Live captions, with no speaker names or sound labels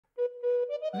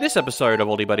This episode of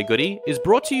Oldie Buddy Goodie is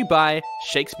brought to you by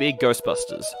Shakespeare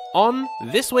Ghostbusters, on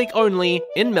this week only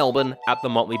in Melbourne at the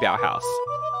Motley Bauhaus.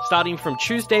 Starting from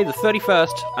Tuesday the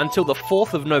 31st until the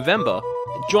 4th of November,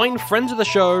 join friends of the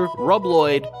show, Rob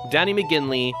Lloyd, Danny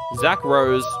McGinley, Zach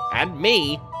Rose, and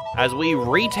me as we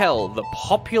retell the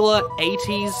popular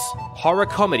 80s horror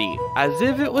comedy as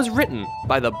if it was written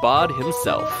by the bard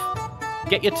himself.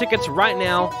 Get your tickets right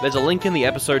now, there's a link in the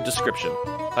episode description.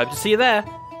 Hope to see you there.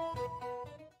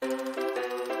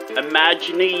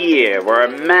 Imagine a year where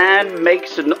a man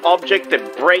makes an object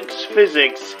that breaks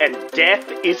physics and death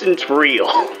isn't real.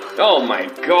 Oh my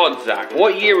god, Zach,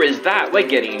 what year is that? We're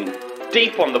getting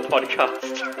deep on the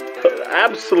podcast.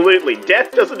 Absolutely.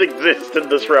 Death doesn't exist in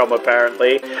this realm,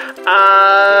 apparently.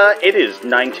 It is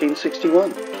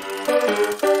 1961.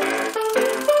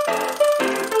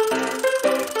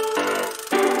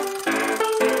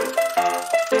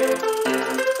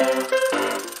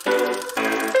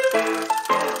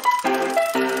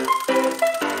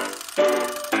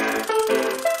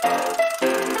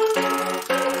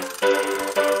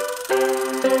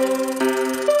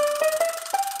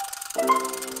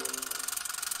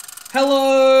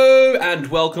 Hello, and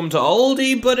welcome to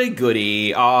Oldie But a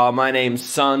Goodie. My name's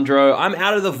Sandro. I'm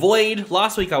out of the void.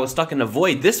 Last week I was stuck in the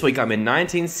void. This week I'm in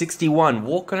 1961,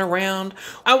 walking around.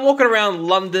 I'm walking around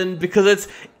London because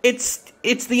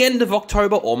it's the end of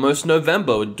October, almost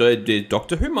November.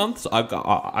 Doctor Who months. I've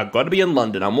got to be in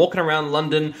London. I'm walking around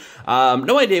London.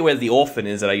 No idea where the orphan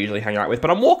is that I usually hang out with,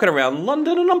 but I'm walking around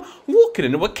London and I'm walking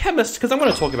into a chemist because I'm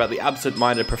going to talk about the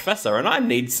absent-minded professor and I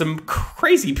need some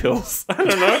crazy pills. I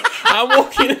don't know. I'm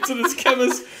walking into this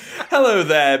chemist. Hello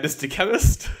there, Mr.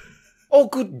 Chemist. Oh,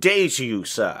 good day to you,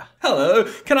 sir. Hello.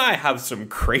 Can I have some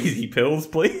crazy pills,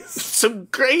 please? Some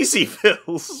crazy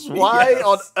pills? Why Yes.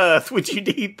 on earth would you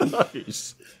need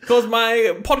those? Because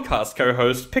my podcast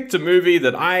co-host picked a movie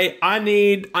that I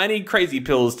need crazy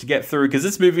pills to get through, because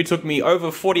this movie took me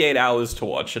over 48 hours to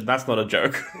watch, and that's not a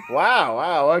joke.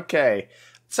 Wow, okay.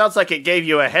 Sounds like it gave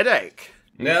you a headache.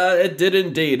 Yeah, it did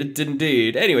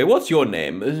indeed. Anyway, what's your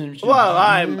name? Well,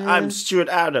 I'm Stuart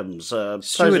Adams. Pleasure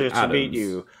to meet Adams.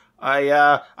 you.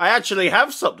 I actually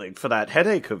have something for that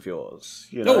headache of yours.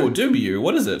 You know? Oh, do you?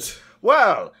 What is it?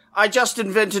 Well, I just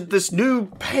invented this new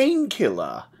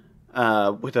painkiller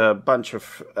with a bunch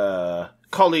of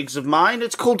colleagues of mine.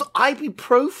 It's called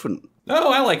ibuprofen.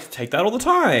 Oh, I like to take that all the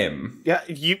time. Yeah,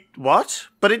 you what?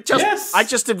 But Yes. I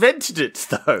just invented it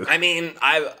though. I mean,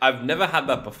 I've never had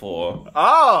that before.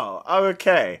 Oh,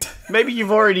 okay. Maybe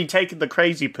you've already taken the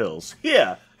crazy pills.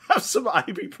 Here, have some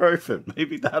ibuprofen.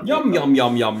 Maybe that. Yum, yum,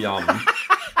 yum, yum, yum.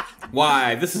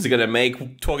 Why, this is going to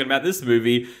make talking about this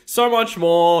movie so much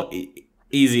more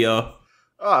easier.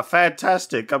 Oh,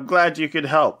 fantastic. I'm glad you could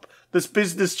help. This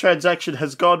business transaction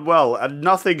has gone well, and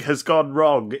nothing has gone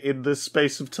wrong in this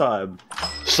space of time.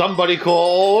 Somebody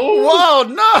call. Whoa,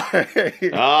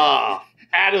 no! Ah,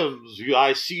 Adams,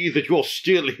 I see that you're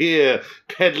still here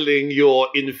peddling your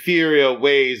inferior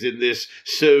ways in this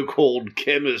so-called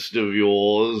chemist of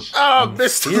yours. Oh,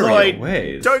 Mr. Inferior Lloyd,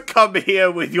 ways. don't come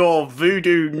here with your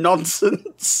voodoo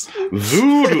nonsense.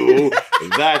 Voodoo?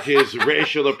 That is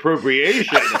racial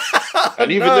appropriation.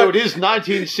 And even though it is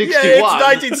 1961... Yeah, it's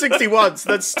 1961, so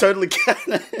that's totally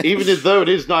canon. Even though it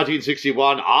is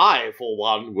 1961, I, for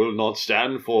one, will not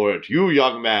stand for it. You,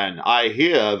 young man, I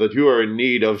hear that you are in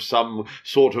need of some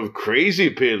sort of crazy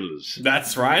pills.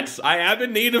 That's right. I am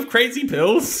in need of crazy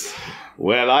pills.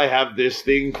 Well, I have this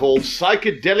thing called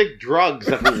psychedelic drugs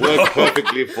that will work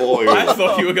perfectly for you. I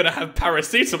thought you were going to have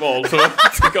paracetamol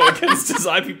to go against his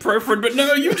ibuprofen, but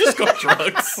no, you just got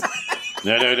drugs.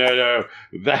 No.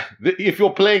 If you're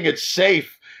playing it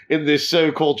safe in this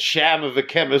so-called sham of a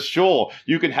chemist, sure,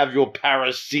 you can have your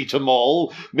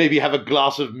paracetamol, maybe have a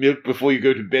glass of milk before you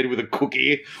go to bed with a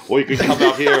cookie, or you can come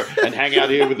out here and hang out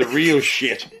here with the real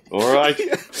shit, all right?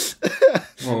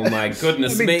 Oh my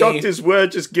goodness me. Doctors were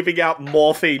just giving out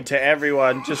morphine to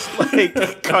everyone, just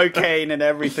like cocaine and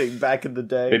everything back in the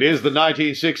day. It is the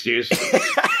 1960s.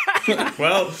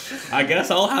 Well, I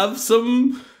guess I'll have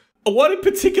some... What in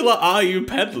particular are you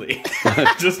peddling?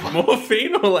 Just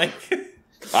morphine or like...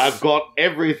 I've got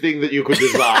everything that you could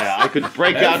desire. I could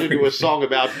break out into a song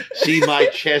about see my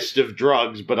chest of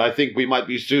drugs, but I think we might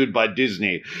be sued by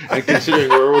Disney. And considering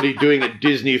we're already doing a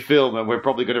Disney film and we're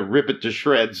probably going to rip it to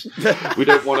shreds, we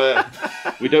don't want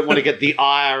to get the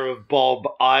ire of Bob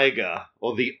Iger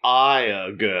or the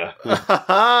Iger.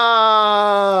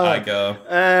 I go.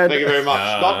 Thank you very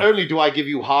much. Not only do I give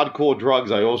you hardcore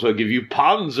drugs, I also give you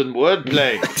puns and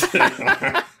wordplay.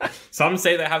 Some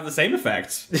say they have the same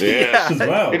effect. Yes. As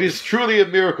well. It is truly a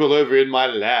miracle over in my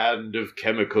land of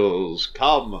chemicals.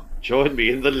 Come, Join me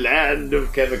in the land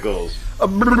of chemicals. Oh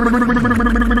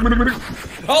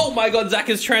my god, Zach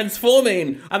is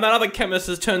transforming! And that other chemist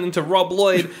has turned into Rob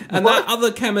Lloyd, and that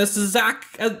other chemist is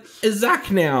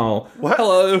Zach now. What?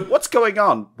 Hello. What's going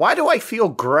on? Why do I feel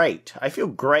great? I feel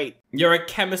great. You're a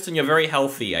chemist and you're very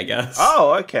healthy, I guess.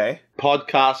 Oh, okay.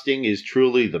 Podcasting is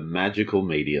truly the magical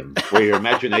medium where your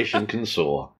imagination can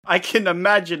soar. I can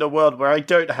imagine a world where I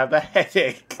don't have a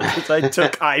headache because I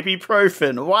took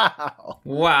ibuprofen. Wow.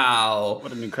 Wow.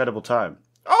 What an incredible time.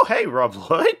 Oh, hey, Rob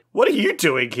Lloyd. What are you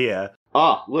doing here?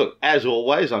 Ah, look, as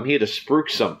always, I'm here to spruik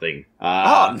something.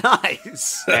 Oh,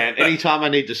 nice. And anytime I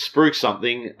need to spruik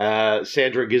something,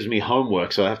 Sandra gives me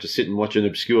homework, so I have to sit and watch an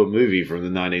obscure movie from the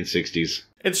 1960s.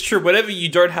 It's true. Whenever you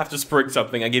don't have to sprig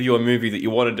something, I give you a movie that you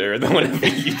want to do. And then whenever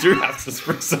you do have to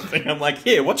sprig something, I'm like,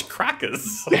 here, watch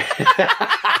Crackers.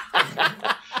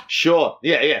 Sure.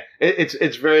 Yeah.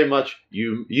 It's very much,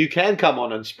 you can come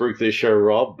on and spruik this show,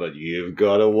 Rob, but you've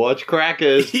got to watch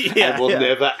Crackers. And we'll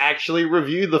never actually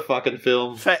review the fucking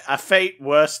film. A fate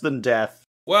worse than death.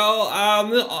 Well,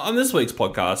 on this week's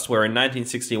podcast, we're in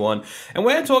 1961, and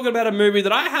we're talking about a movie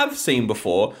that I have seen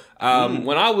before.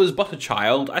 When I was but a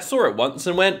child, I saw it once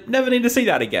and went, never need to see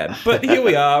that again. But here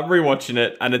we are, rewatching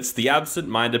it, and it's The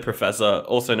Absent-Minded Professor,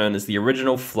 also known as the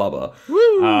original Flubber.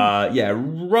 Woo!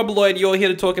 Rob Lloyd, you're here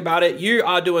to talk about it. You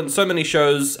are doing so many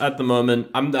shows at the moment.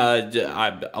 A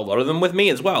lot of them with me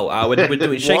as well. We're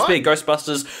doing Shakespeare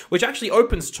Ghostbusters, which actually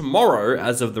opens tomorrow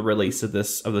as of the release of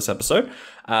this episode,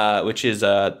 which is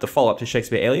the follow-up to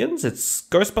Shakespeare Aliens. It's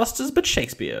Ghostbusters, but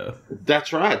Shakespeare.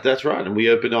 That's right. And we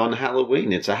open on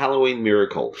Halloween. It's a Halloween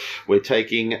miracle. We're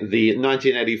taking the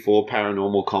 1984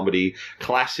 paranormal comedy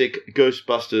classic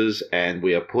Ghostbusters, and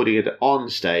we are putting it on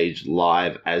stage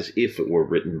live as if it were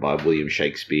written by William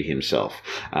Shakespeare himself.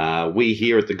 We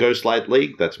here at the Ghostlight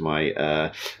League, that's my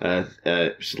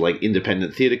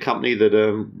independent theatre company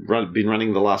that been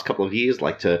running the last couple of years,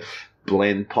 like to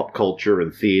blend pop culture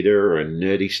and theatre and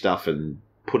nerdy stuff and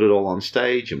put it all on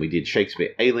stage. And we did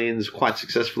Shakespeare Aliens quite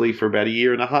successfully for about a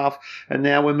year and a half, and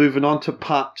now we're moving on to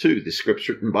part 2. The script's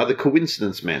written by the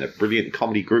Coincidence Men, a brilliant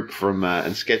comedy group from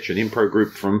and sketch and improv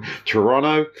group from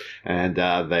Toronto, and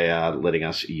they are letting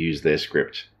us use their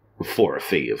script for a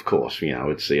fee, of course. You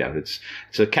know, it's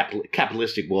a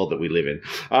capitalistic world that we live in,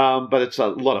 but it's a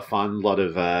lot of fun, a lot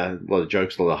of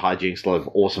jokes, a lot of hijinks, a lot of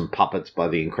awesome puppets by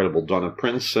the incredible Donna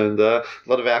Prince, and a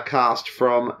lot of our cast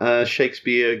from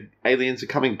Shakespeare Aliens are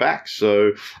coming back.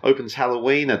 So opens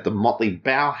Halloween at the Motley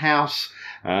Bauhaus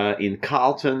in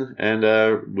Carlton, and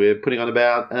we're putting on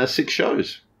about 6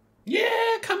 shows.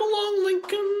 Yeah, come along,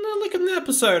 link in the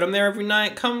episode. I'm there every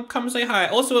night. Come say hi.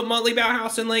 Also at Motley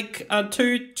Bauhaus in like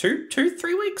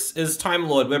 3 weeks is Time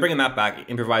Lord. We're bringing that back.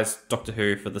 Improvised Doctor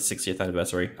Who for the 60th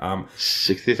anniversary.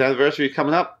 60th anniversary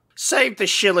coming up. Save the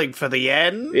shilling for the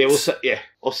end. Yeah,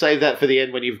 I'll save that for the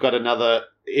end when you've got another.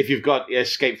 If you've got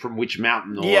Escape from Witch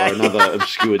Mountain or another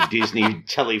obscure Disney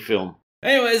telefilm.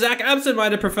 Anyway, Zach,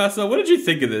 Absent-Minded Professor, what did you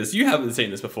think of this? You haven't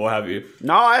seen this before, have you?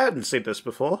 No, I hadn't seen this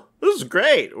before. This is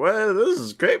great. Well, this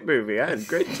is a great movie. I had a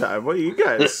great time. What are you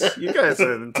guys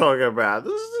are talking about?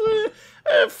 This is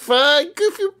a fun,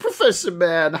 goofy professor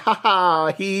man.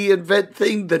 Haha, he invent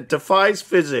thing that defies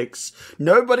physics.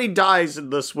 Nobody dies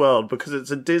in this world because it's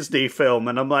a Disney film.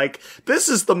 And I'm like, this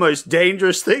is the most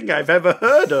dangerous thing I've ever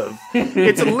heard of.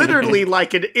 It's literally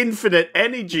like an infinite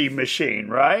energy machine,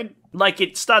 right? Like,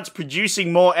 it starts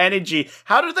producing more energy.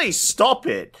 How do they stop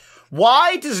it?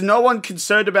 Why does no one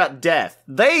concerned about death?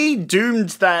 They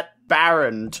doomed that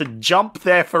Baron to jump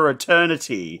there for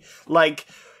eternity. Like,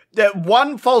 that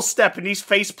one false step and he's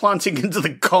face planting into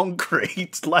the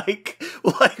concrete. Like,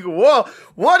 whoa,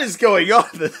 what is going on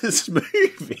in this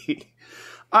movie?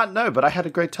 No, but I had a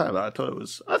great time. I thought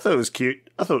it was cute.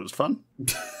 I thought it was fun.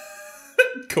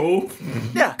 Cool.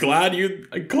 Yeah. Glad you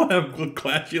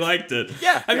liked it.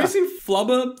 Yeah. Have you seen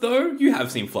Flubber, though? You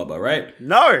have seen Flubber, right?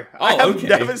 No, I have okay.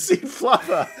 never seen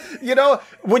Flubber. You know,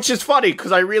 which is funny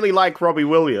because I really like Robbie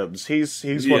Williams. He's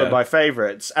one of my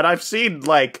favorites, and I've seen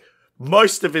like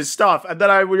most of his stuff, and then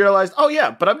I realized, oh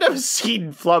yeah, but I've never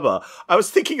seen Flubber. I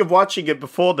was thinking of watching it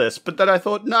before this, but then I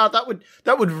thought, nah, that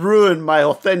would ruin my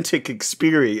authentic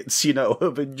experience, you know,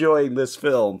 of enjoying this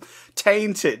film,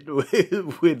 tainted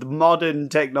with modern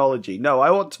technology. No, I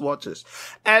want to watch this,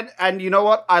 and you know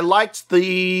what? I liked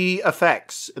the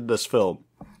effects in this film.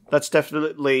 That's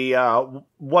definitely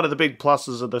one of the big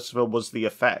pluses of this film was the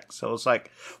effects. I was like,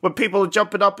 when people are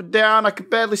jumping up and down, I could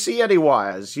barely see any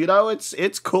wires. You know,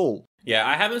 it's cool. Yeah,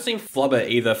 I haven't seen Flubber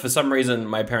either. For some reason,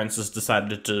 my parents just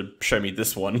decided to show me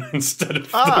this one instead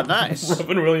of the nice.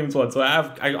 Robin Williams one. So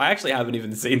I actually haven't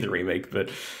even seen the remake, but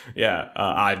yeah,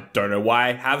 I don't know why.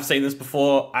 I have seen this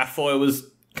before. I thought it was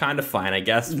kind of fine, I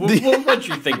guess. What do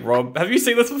you think, Rob? Have you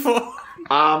seen this before?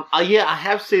 Yeah, I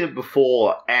have seen it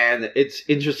before, and it's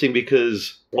interesting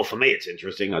because, well, for me it's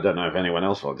interesting. I don't know if anyone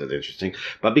else finds it interesting,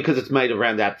 but because it's made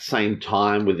around that same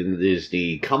time within the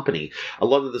Disney company, a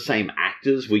lot of the same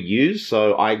actors were used.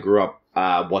 So I grew up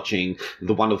watching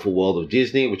The Wonderful World of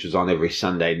Disney, which was on every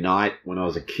Sunday night when I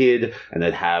was a kid, and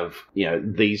they'd have,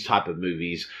 these type of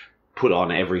movies put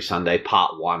on every Sunday,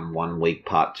 part 1 week,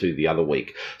 part 2 the other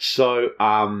week. So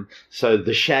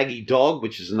The Shaggy Dog,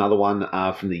 which is another one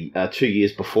from the 2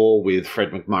 years before, with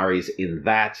Fred MacMurray's in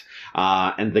that,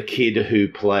 and the kid who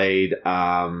played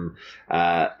who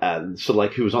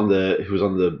was on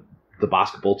the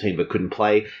basketball team but couldn't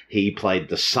play. He played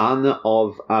the son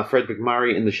of Fred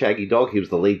MacMurray in The Shaggy Dog. He was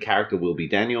the lead character, Wilby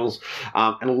Daniels.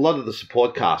 And a lot of the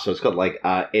support cast. So it's got like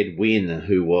Ed Wynn,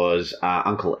 who was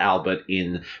Uncle Albert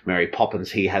in Mary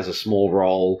Poppins. He has a small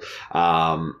role.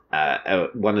 One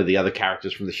of the other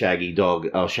characters from The Shaggy Dog,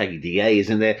 Shaggy DA, is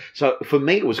in there. So for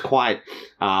me, it was quite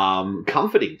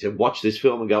comforting to watch this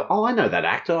film and go, oh, I know that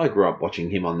actor. I grew up watching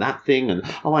him on that thing. And,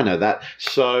 oh, I know that.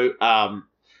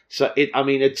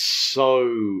 It's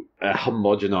so a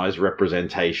homogenized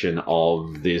representation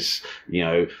of this,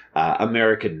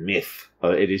 American myth.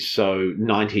 It is so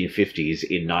 1950s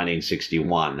in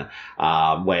 1961,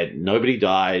 where nobody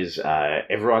dies,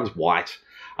 everyone's white.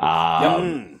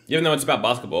 Even though it's about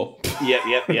basketball.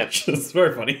 Yep. It's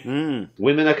very funny.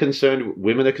 Women are concerned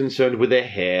with their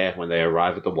hair when they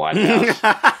arrive at the White House.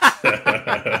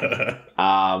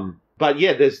 But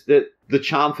yeah, there's the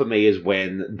charm for me is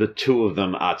when the two of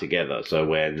them are together. So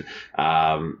when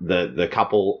the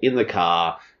couple in the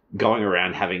car going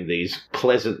around having these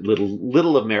pleasant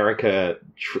little America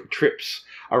trips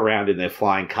around in their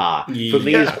flying car, for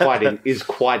me is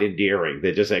quite endearing.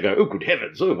 They're just go, oh, good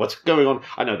heavens, oh, what's going on?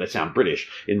 I know they sound British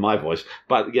in my voice,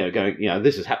 but going,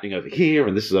 this is happening over here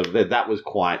and this is over there. That was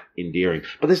quite endearing.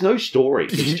 But there's no story.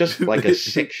 It's just like a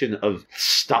section of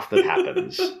stuff that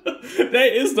happens.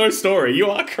 There is no story. You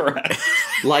are correct.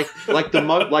 the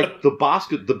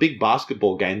big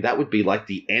basketball game, that would be like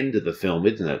the end of the film,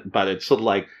 isn't it? But it's sort of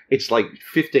like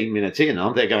 15 minutes in,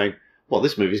 aren't they going, well,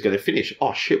 this movie's going to finish.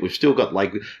 Oh, shit, we've still got,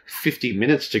 50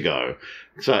 minutes to go.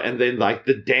 So, and then,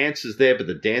 the dance is there, but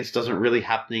the dance doesn't really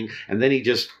happening. And then he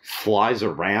just flies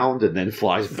around and then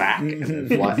flies back. And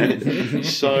then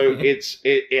so it's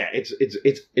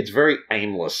very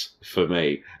aimless for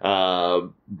me.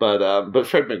 But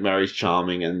Fred MacMurray's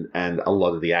charming and a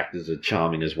lot of the actors are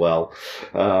charming as well.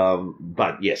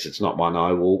 But yes, it's not one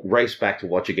I will race back to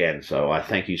watch again. So I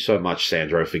thank you so much,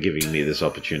 Sandro, for giving me this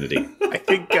opportunity.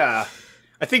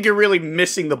 I think you're really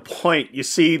missing the point. You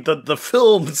see, the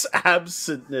film's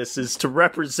absentness is to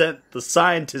represent the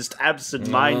scientist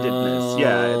absent-mindedness.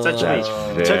 Yeah,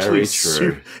 it's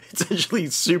actually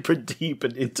super deep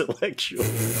and intellectual.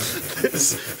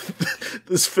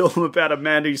 This film about a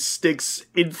man who sticks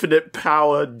infinite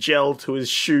power gel to his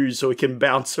shoes so he can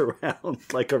bounce around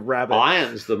like a rabbit.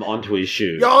 Irons them onto his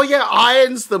shoes. Oh yeah,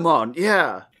 irons them on.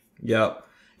 Yeah. Yep.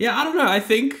 Yeah, I don't know. I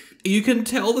think you can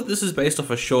tell that this is based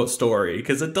off a short story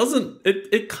because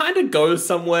it kind of goes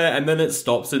somewhere and then it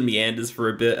stops and meanders for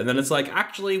a bit and then it's like,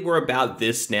 actually, we're about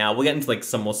this now. We'll get into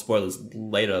some more spoilers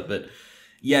later, but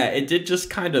yeah, it did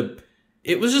just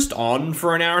it was just on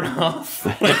for an hour and a half.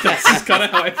 That's just kind of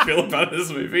how I feel about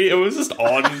this movie. It was just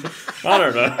on. I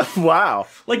don't know. Wow.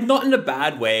 Not in a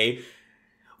bad way.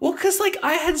 Well, because,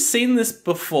 I had seen this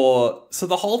before, so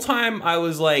the whole time I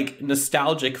was,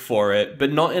 nostalgic for it,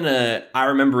 but not in I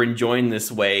remember enjoying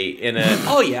this way, in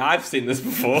oh yeah, I've seen this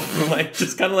before.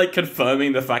 Just kind of,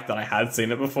 confirming the fact that I had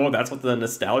seen it before. That's what the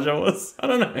nostalgia was. I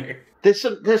don't know. There's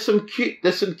some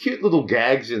cute little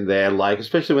gags in there,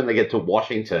 especially when they get to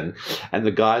Washington and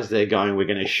the guys there going, we're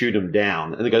going to shoot them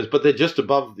down. And he goes, but they're just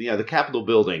above, the Capitol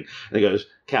building. And he goes,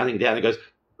 counting down, he goes,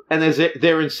 and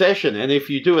they're in session, and if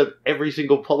you do it, every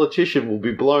single politician will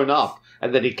be blown up.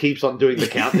 And then he keeps on doing the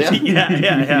countdown.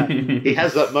 Yeah. He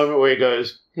has that moment where he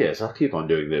goes, yes, I'll keep on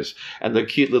doing this. And the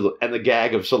cute the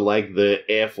gag of sort of the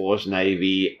Air Force,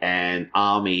 Navy, and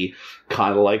Army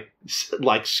kind of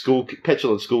like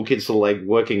petulant school kids sort of like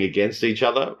working against each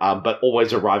other, but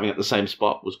always arriving at the same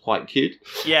spot was quite cute.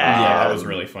 Yeah, that was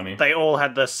really funny. They all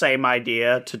had the same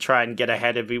idea to try and get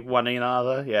ahead of one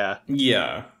another. Yeah.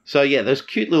 Yeah. So yeah, there's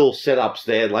cute little setups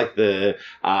there, like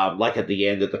like at the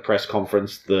end at the press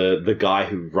conference, the guy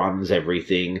who runs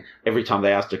everything. Every time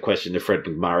they asked a question to Fred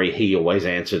McMurray, he always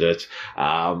answered it.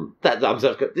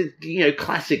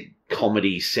 Classic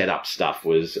comedy setup stuff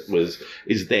is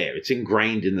there. It's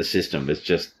ingrained in the system. It's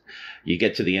just you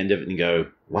get to the end of it and you go,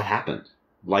 what happened?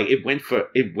 Like it went for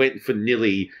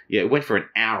an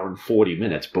hour and 40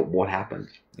 minutes, but what happened?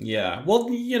 Yeah. Well,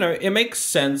 it makes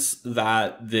sense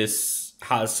that this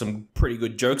has some pretty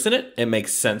good jokes in it. It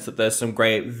makes sense that there's some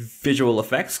great visual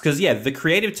effects because, the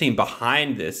creative team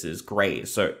behind this is great.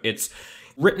 So it's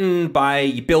written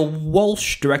by Bill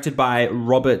Walsh, directed by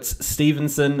Robert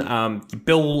Stevenson.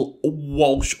 Bill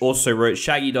Walsh also wrote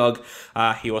Shaggy Dog.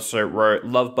 He also wrote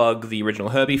Love Bug, the original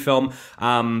Herbie film.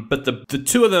 But the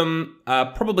two of them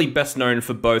are probably best known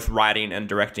for both writing and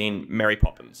directing Mary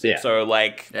Poppins. Yeah. So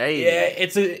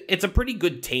it's a pretty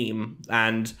good team.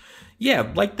 And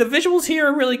the visuals here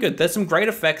are really good. There's some great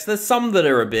effects. There's some that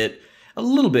are a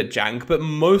little bit jank, but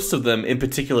most of them, in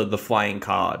particular the flying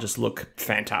car, just look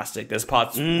fantastic. There's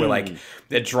parts where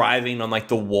they're driving on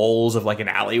the walls of an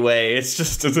alleyway.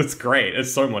 It's great.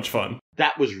 It's so much fun.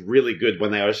 That was really good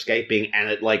when they were escaping and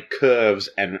it curves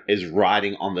and is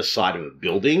riding on the side of a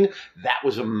building. That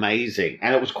was amazing.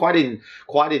 And it was quite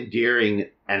endearing,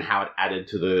 and how it added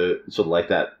to the sort of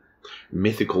that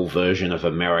mythical version of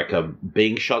America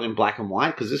being shot in black and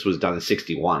white, because this was done in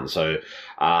 61, so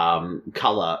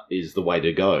color is the way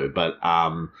to go.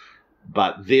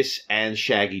 But this and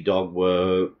Shaggy Dog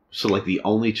were sort of the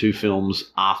only two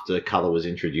films after color was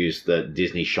introduced that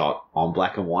Disney shot on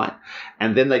black and white.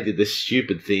 And then they did this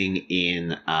stupid thing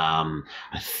in, I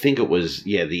think it was,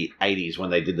 the 80s, when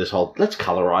they did this whole, let's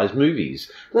colorize movies.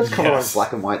 Let's colorize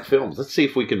black and white films. Let's see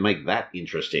if we can make that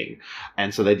interesting.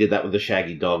 And so they did that with the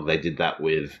Shaggy Dog. They did that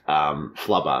with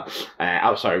Flubber.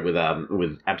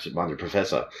 With Absent Minded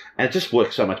Professor. And it just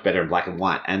worked so much better in black and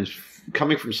white. And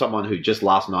coming from someone who just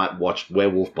last night watched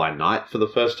Werewolf by Night for the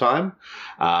first time,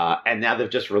 and now they've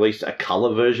just released a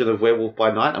color version of Werewolf by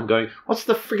Night, I'm going, what's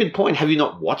the friggin' point? Have you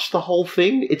not watched the whole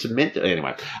thing? It's meant to...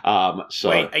 Anyway,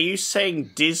 Wait, are you saying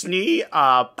Disney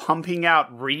are pumping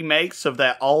out remakes of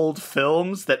their old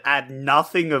films that add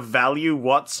nothing of value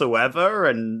whatsoever,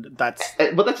 and that's...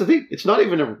 But that's the thing. It's not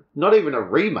even a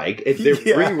remake. They're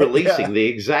re-releasing the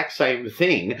exact same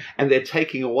thing, and they're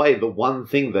taking away the one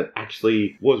thing that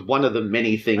actually was one of the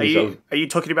many things. Are you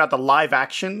talking about the live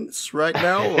actions right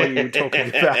now, or are you talking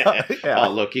about... Oh,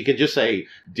 look, you can just say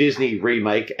Disney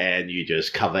remake and you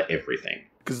just cover everything.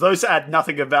 Because those add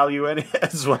nothing of value in it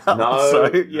as well. No,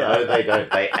 they don't.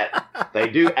 They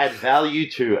do add value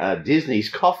to Disney's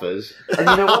coffers, and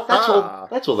you know what?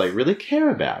 That's all they really care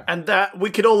about. And that we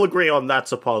could all agree on.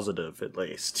 That's a positive, at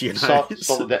least.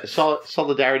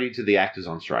 Solidarity to the actors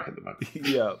on strike at the moment.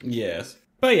 Yeah. Yes.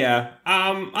 But I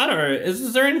don't know.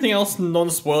 Is there anything else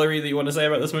non-spoilery that you want to say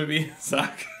about this movie,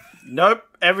 Zach? Nope.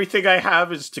 Everything I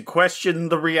have is to question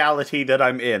the reality that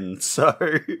I'm in, so...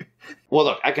 Well,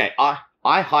 look, okay, I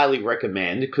highly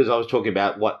recommend, because I was talking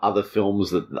about what other films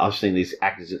that I've seen these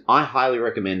actors in, I highly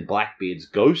recommend Blackbeard's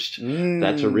Ghost.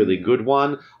 That's a really good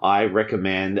one. I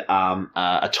recommend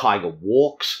A Tiger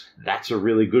Walks. That's a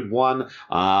really good one.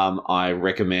 I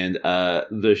recommend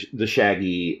the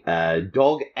Shaggy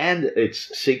Dog and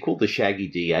its sequel, The Shaggy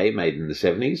DA, made in the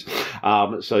 70s.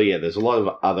 There's a lot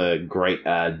of other great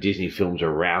Disney films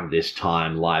around this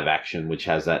time, live action, which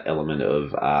has that element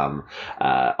of...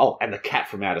 and The Cat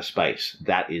from Outer Space.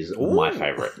 That is my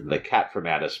favorite. The Cat from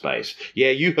Outer Space. Yeah,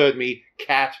 you heard me.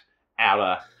 Cat,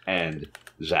 outer, and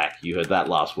Zach, you heard that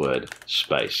last word.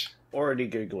 Space. Already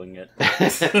Googling it.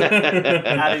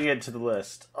 Adding it to the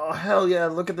list. Oh, hell yeah,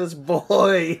 look at this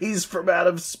boy. He's from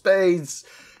outer space.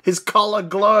 His collar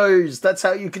glows. That's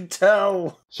how you can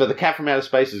tell. So The Cat from Outer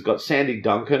Space has got Sandy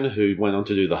Duncan, who went on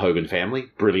to do The Hogan Family.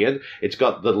 Brilliant. It's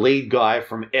got the lead guy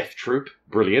from F Troop.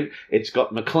 Brilliant. It's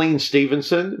got McLean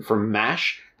Stevenson from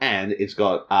MASH. And it's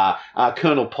got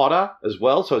Colonel Potter as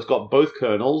well. So it's got both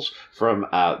colonels from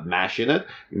MASH in it,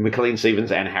 McLean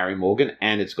Stevens and Harry Morgan.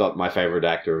 And it's got my favourite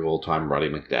actor of all time, Roddy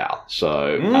McDowall.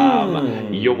 So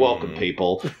you're welcome,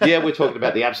 people. Yeah, we're talking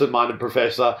about The Absent-Minded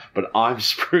Professor, but I'm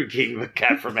spooking The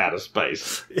Cat from Outer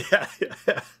Space. Yeah.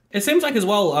 It seems like as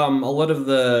well, a lot of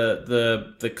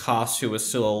the cast who was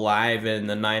still alive in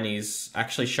the 90s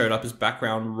actually showed up as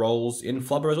background roles in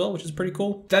Flubber as well, which is pretty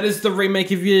cool. That is the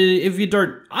remake. If you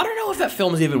don't, I don't know if that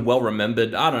film is even well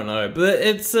remembered. I don't know, but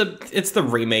it's the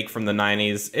remake from the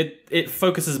 90s. It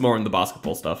focuses more on the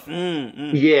basketball stuff.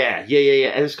 Yeah.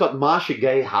 And it's got Marcia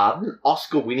Gay Harden,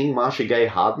 Oscar-winning Marcia Gay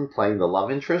Harden, playing the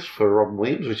love interest for Robin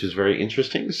Williams, which is very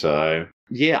interesting. So,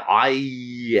 yeah,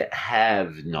 I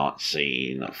have not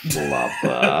seen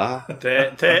Flubber.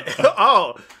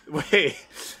 Oh, wait.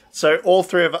 So all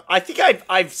three of us, I think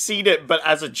I've seen it, but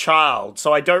as a child,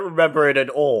 so I don't remember it at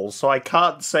all. So I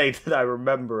can't say that I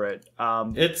remember it.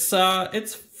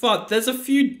 It's fun. There's a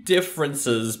few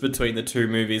differences between the two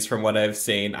movies from what I've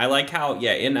seen. I like how,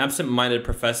 in Absent-Minded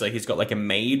Professor, he's got like a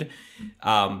maid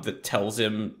that tells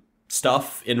him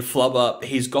stuff. In Flubber,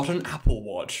 he's got an Apple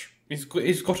Watch. He's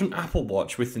got an Apple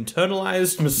Watch with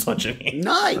internalized misogyny.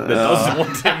 Nice. That doesn't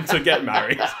want him to get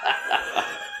married.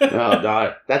 Oh,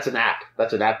 no. That's an app.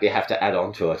 That's an app you have to add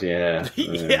on to it, yeah.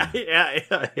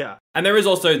 Yeah. And there is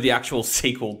also the actual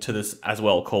sequel to this as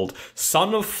well called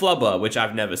Son of Flubber, which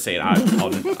I've never seen.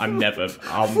 I'll never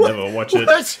watch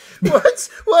it.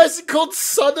 Why is it called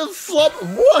Son of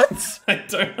Flubber? What?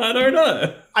 I don't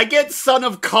know. I get Son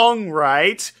of Kong,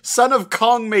 right? Son of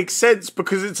Kong makes sense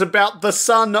because it's about the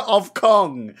son of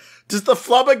Kong. Does the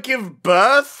Flubber give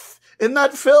birth in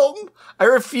that film? I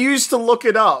refuse to look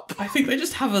it up. I think they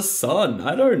just have a son.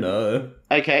 I don't know.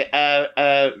 Okay,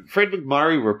 Fred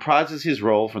MacMurray reprises his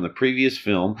role from the previous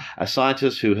film, a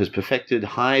scientist who has perfected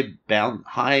high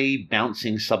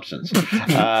bouncing substance.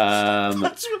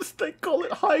 That's what they call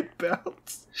it, high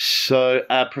bounce. So,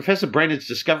 Professor Brennan's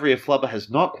discovery of Flubber has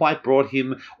not quite brought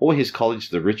him or his college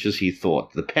the riches he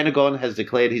thought. The Pentagon has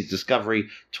declared his discovery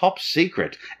top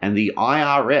secret, and the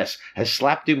IRS has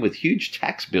slapped him with huge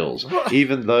tax bills,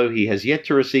 even though he has yet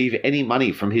to receive any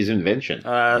money from his invention.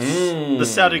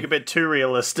 This sounding a bit too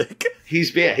realistic.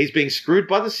 He's being screwed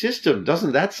by the system.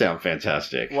 Doesn't that sound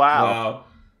fantastic? Wow.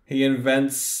 He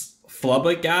invents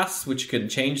Flubber gas, which can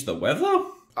change the weather?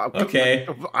 Okay.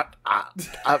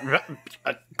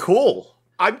 Cool.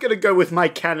 I'm going to go with my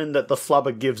canon that the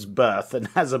Flubber gives birth and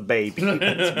has a baby.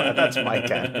 That's my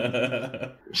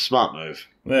canon. Smart move.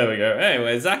 There we go.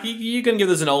 Anyway, Zach, you can give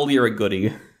this an oldie or a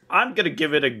goodie. I'm going to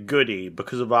give it a goodie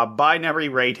because of our binary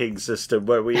rating system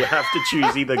where we have to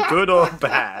choose either good or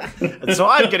bad. And so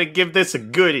I'm going to give this a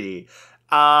goodie,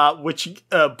 which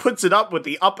puts it up with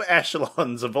the upper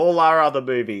echelons of all our other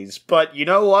movies. But you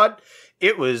know what?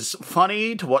 It was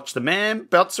funny to watch the man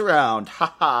bounce around.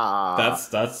 Ha ha.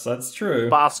 That's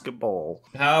true. Basketball.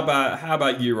 How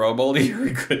about you, Rob? Oldie or a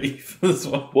goodie for this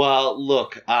one? Well,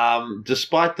 look,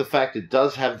 despite the fact it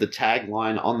does have the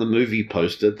tagline on the movie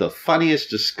poster, the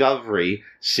funniest discovery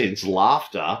since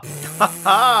laughter.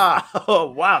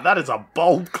 Oh, wow, that is a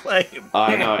bold claim.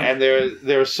 I know, and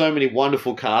there are so many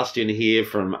wonderful cast in here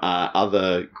from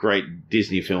other great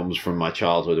Disney films from my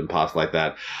childhood and past like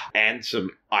that, and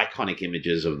some iconic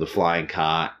images of the flying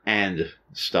car and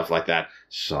stuff like that.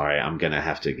 Sorry, I'm going to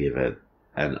have to give it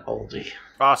an oldie.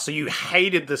 Oh, so you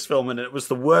hated this film and it was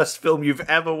the worst film you've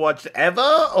ever watched ever?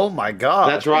 Oh my god.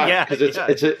 That's right,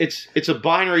 because it's a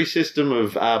binary system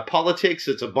of politics,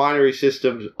 it's a binary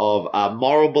system of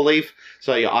moral belief,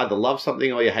 so you either love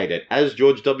something or you hate it. As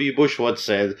George W. Bush once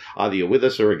said, either you're with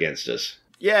us or against us.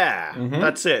 Yeah,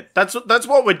 that's it. That's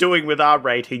what we're doing with our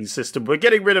rating system. We're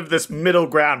getting rid of this middle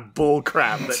ground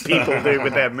bullcrap that people do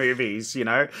with their movies, you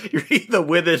know? You're either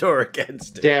with it or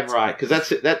against it. Damn right, because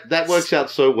that works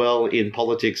out so well in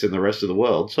politics and the rest of the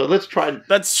world. So let's try.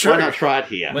 That's true. Why not try it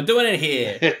here? We're doing it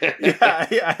here.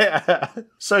 Yeah.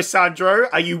 So, Sandro,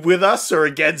 are you with us or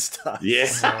against us?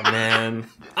 Yes. Oh, man.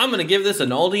 I'm going to give this an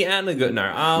oldie and a good...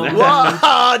 No. Oh, no!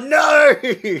 I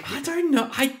don't know.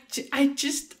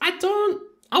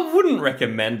 I wouldn't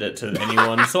recommend it to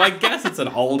anyone, so I guess it's an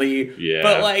oldie. Yeah.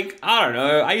 But, like, I don't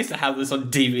know. I used to have this on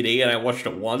DVD and I watched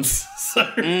it once. So.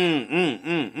 On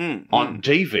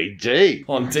DVD?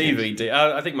 On DVD.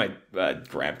 I think my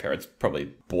grandparents probably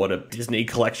bought a Disney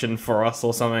collection for us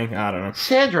or something. I don't know.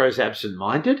 Sandro's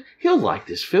absent-minded. He'll like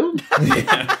this film.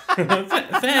 Yeah.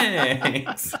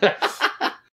 Thanks.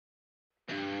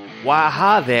 Why,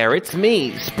 hi there, it's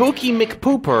me, Spooky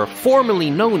McPooper,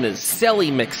 formerly known as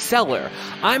Selly McSeller.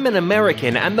 I'm an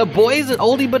American, and the boys at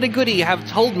Oldie But a Goodie have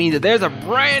told me that there's a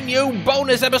brand new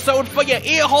bonus episode for your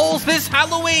ear holes this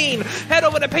Halloween. Head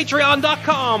over to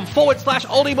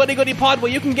patreon.com/Oldie But a Goodie Pod,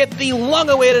 where you can get the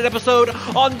long-awaited episode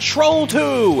on Troll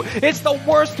 2. It's the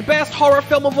worst, best horror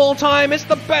film of all time. It's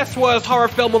the best, worst horror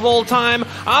film of all time.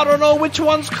 I don't know which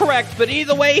one's correct, but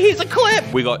either way, here's a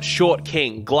clip. We got Short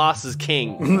King, Glasses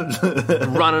King.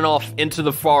 running off into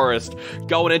the forest,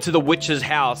 going into the witch's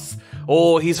house.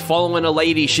 Or he's following a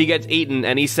lady, she gets eaten,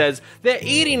 and he says, they're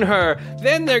eating her,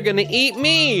 then they're gonna eat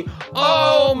me.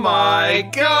 Oh my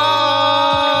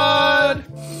god!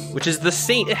 Which is the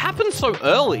scene. It happens so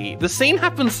early. The scene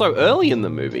happens so early in the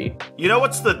movie. You know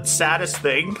what's the saddest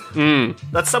thing?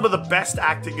 That's some of the best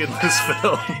acting in this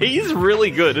film. He's really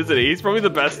good, isn't he? He's probably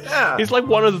the best. Yeah. He's like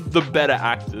one of the better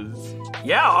actors.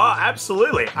 Yeah, oh,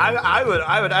 absolutely. I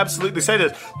would absolutely say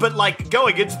this. But like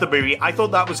going into the movie, I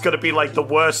thought that was going to be like the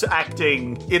worst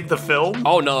acting in the film.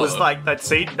 Oh no. Was like that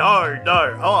scene. No.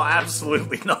 Oh,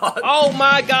 absolutely not. Oh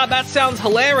my god, that sounds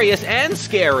hilarious and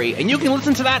scary. And you can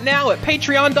listen to that now at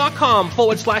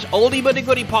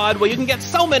patreon.com/oldiebuttygoodiepod, where you can get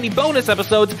so many bonus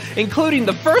episodes, including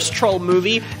the first Troll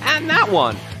movie and that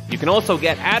one. You can also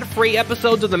get ad-free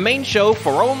episodes of the main show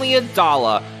for only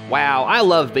 $1. Wow, I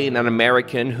love being an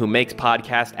American who makes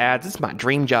podcast ads. It's my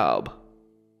dream job.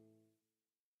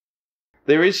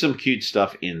 There is some cute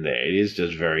stuff in there. It is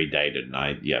just very dated, and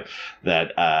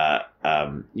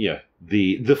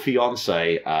the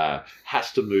fiance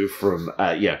has to move from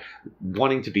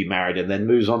wanting to be married and then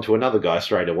moves on to another guy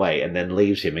straight away and then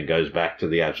leaves him and goes back to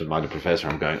the absent-minded professor.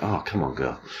 I'm going, oh, come on,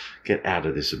 girl. Get out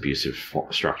of this abusive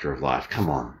structure of life. Come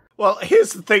on. Well,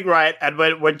 here's the thing, right? And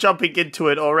we're jumping into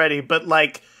it already, but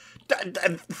like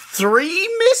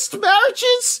 3 missed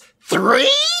marriages? 3?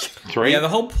 Yeah, the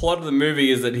whole plot of the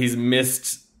movie is that he's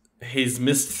missed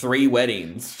 3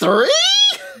 weddings. 3?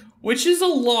 Which is a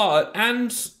lot.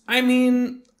 And I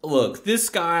mean, look, this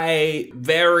guy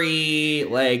very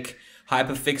like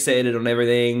hyper fixated on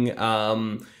everything.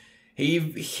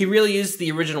 He really is the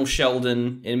original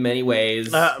Sheldon in many ways.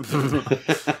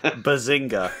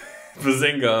 Bazinga.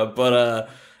 Bazinga, but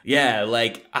yeah,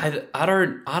 like I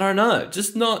don't know.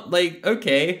 Just not like,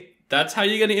 okay, that's how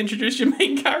you're going to introduce your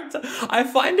main character. I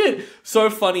find it so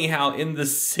funny how in the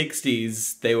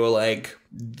 60s they were like,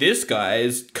 this guy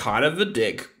is kind of a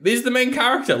dick. He's the main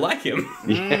character, like him.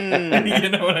 You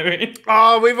know what I mean?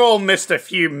 Oh, we've all missed a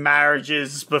few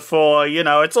marriages before, you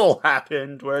know, it's all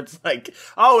happened where it's like,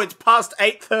 oh, it's past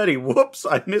 8:30. Whoops,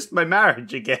 I missed my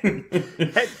marriage again.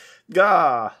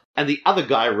 Gah. And the other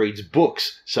guy reads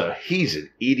books, so he's an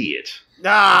idiot.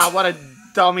 Ah, what a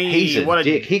dummy. He's a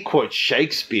dick. He quotes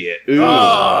Shakespeare.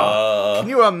 Ooh. Can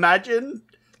you imagine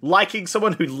liking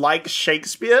someone who likes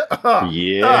Shakespeare?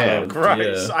 Yeah. Oh,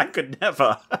 gross. Yeah. I could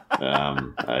never.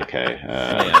 Okay.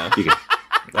 Yeah.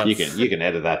 You can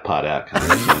edit that part out.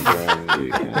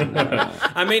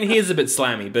 I mean, he is a bit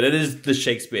slammy, but it is the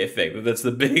Shakespeare thing. That's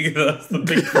the big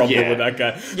problem with that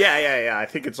guy. Yeah. I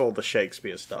think it's all the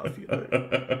Shakespeare stuff. You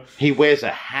know? He wears a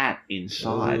hat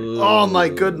inside. Oh my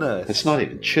goodness. It's not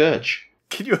even church.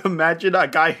 Can you imagine a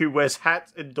guy who wears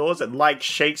hats indoors and likes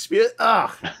Shakespeare?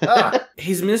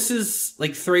 His misses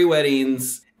like 3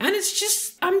 weddings, and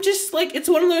I'm just like, it's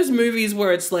one of those movies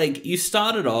where it's like, you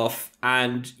started off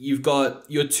and you've got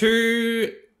your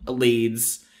 2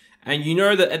 leads, and you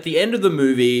know that at the end of the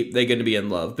movie, they're going to be in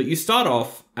love. But you start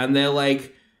off and they're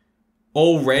like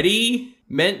already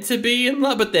meant to be in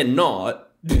love, but they're not.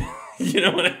 You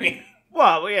know what I mean?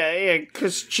 Well, yeah,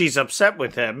 because she's upset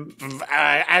with him,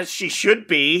 as she should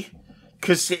be,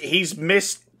 because he's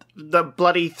missed the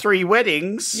bloody 3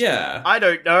 weddings. Yeah. I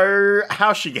don't know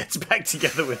how she gets back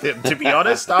together with him, to be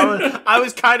honest. I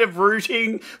was kind of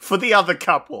rooting for the other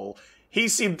couple. He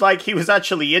seemed like he was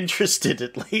actually interested,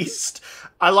 at least.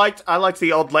 I liked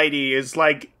the old lady is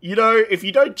like, you know, if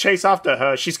you don't chase after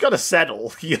her, she's got to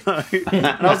settle, you know? And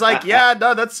I was like, yeah,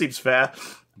 no, that seems fair.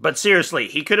 But seriously,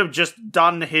 he could have just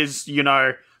done his, you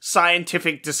know,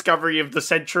 scientific discovery of the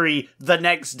century the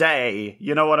next day.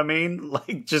 You know what I mean?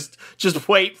 Like, just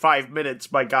wait 5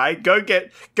 minutes, my guy. Go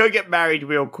get married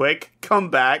real quick.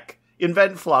 Come back.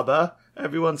 Invent Flubber.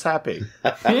 Everyone's happy.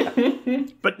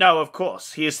 But no, of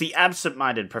course, he is the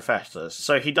absent-minded professor.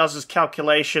 So he does his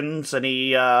calculations and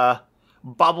he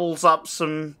bubbles up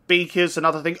some beakers and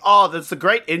other things. Oh, there's the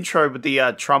great intro with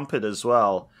the trumpet as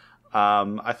well.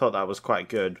 I thought that was quite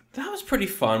good. That was pretty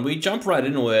fun. We jump right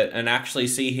into it and actually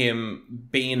see him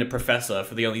being a professor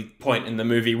for the only point in the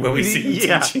movie where we see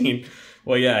him teaching.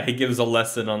 Well, yeah, he gives a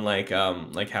lesson on like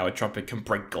how a trumpet can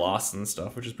break glass and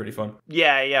stuff, which is pretty fun.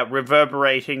 Yeah,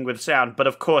 reverberating with sound. But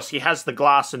of course, he has the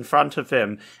glass in front of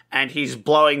him, and he's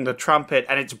blowing the trumpet,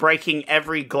 and it's breaking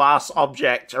every glass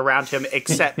object around him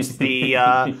except the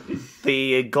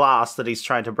glass that he's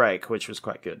trying to break, which was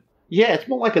quite good. Yeah, it's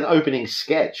more like an opening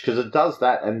sketch because it does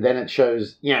that, and then it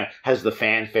shows, you know, has the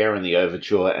fanfare and the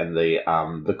overture and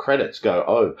the credits go.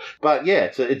 Oh, but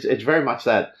yeah, it's very much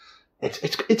that.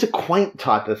 It's a quaint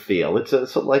type of feel. It's a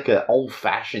sort of like an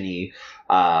old-fashioned-y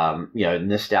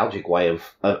nostalgic way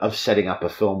of setting up a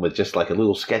film with just like a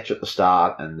little sketch at the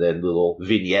start and then little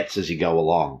vignettes as you go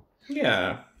along.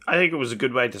 Yeah. I think it was a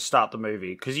good way to start the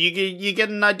movie because you get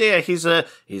an idea. He's a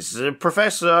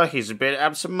professor. He's a bit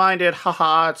absent-minded.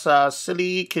 Haha! It's a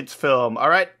silly kids film. All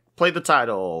right, play the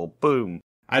title. Boom.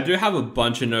 I do have a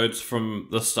bunch of notes from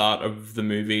the start of the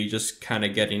movie, just kind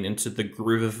of getting into the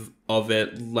groove of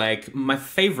it. Like, my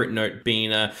favorite note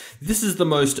being, this is the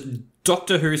most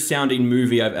Doctor Who sounding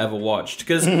movie I've ever watched.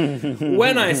 Because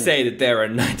when I say that there are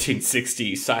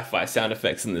 1960s sci-fi sound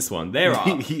effects in this one, there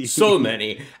are so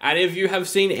many. And if you have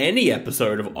seen any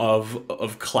episode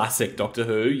of classic Doctor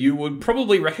Who, you would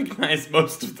probably recognize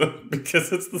most of them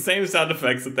because it's the same sound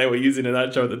effects that they were using in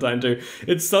that show at the time too.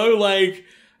 It's so like...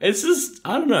 It's just,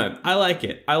 I don't know. I like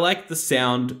it. I like the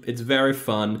sound. It's very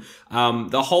fun.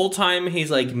 The whole time he's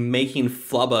like making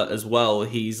Flubber as well,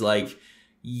 he's like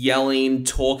yelling,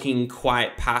 talking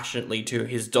quite passionately to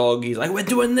his dog. He's like, we're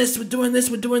doing this, we're doing this,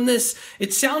 we're doing this.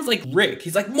 It sounds like Rick.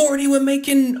 He's like, Morty, we're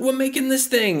making this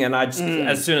thing. And I just,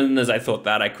 as soon as I thought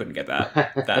that, I couldn't get that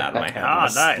out of my head. I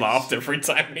nice. laughed every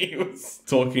time he was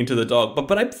talking to the dog.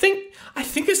 But I think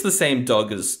it's the same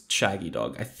dog as Shaggy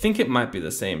Dog. I think it might be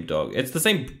the same dog. It's the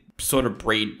same sort of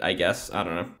breed, I guess. I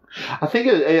don't know. I think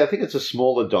it's a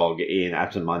smaller dog in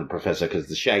Absent Minded Professor because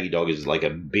the Shaggy Dog is like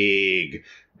a big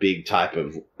type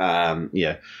of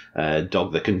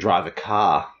dog that can drive a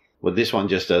car. Well, this one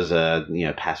just does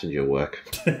passenger work.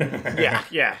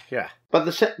 Yeah. But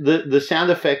the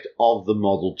sound effect of the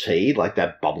Model T, like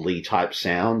that bubbly type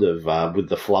sound of with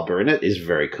the flubber in it, is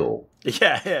very cool.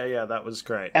 Yeah, that was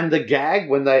great. And the gag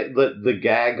when the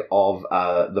gag of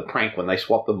the prank when they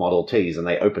swap the Model Ts and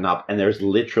they open up and there's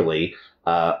literally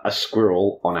a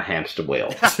squirrel on a hamster wheel.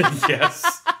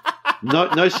 Yes. No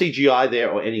CGI there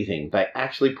or anything. They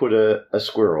actually put a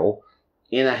squirrel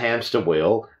in a hamster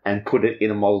wheel and put it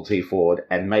in a Model T Ford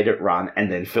and made it run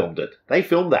and then filmed it. They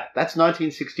filmed that. That's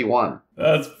 1961.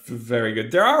 That's very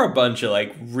good. There are a bunch of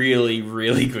like really,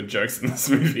 really good jokes in this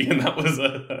movie, and that was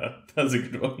a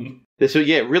good one. So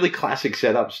yeah, really classic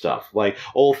setup stuff. Like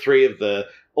all three of the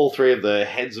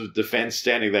heads of defense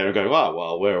standing there and going, oh,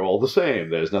 well, we're all the same.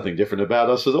 There's nothing different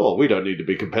about us at all. We don't need to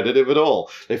be competitive at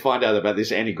all. They find out about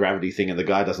this anti-gravity thing and the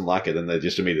guy doesn't like it and they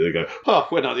just immediately go, oh,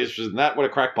 we're not interested in that. What a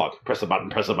crackpot. Press the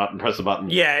button, press the button, press the button.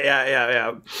 Yeah.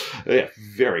 Yeah,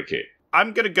 very cute.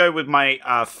 I'm going to go with my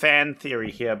fan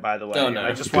theory here, by the way. Oh, no.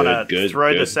 I just want to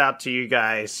throw this out to you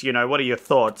guys. What are your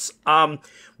thoughts?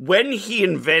 When he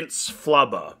invents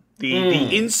Flubber, the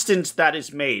instant that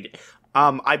is made...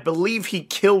 I believe he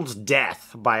killed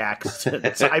Death by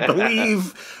accident. I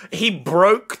believe he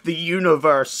broke the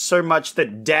universe so much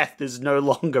that Death is no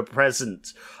longer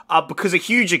present. Because a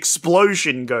huge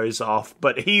explosion goes off,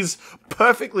 but he's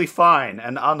perfectly fine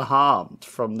and unharmed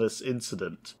from this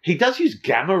incident. He does use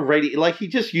gamma like he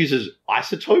just uses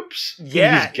isotopes in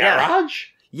Yeah, his garage.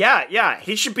 Yeah.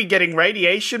 He should be getting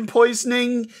radiation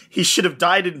poisoning. He should have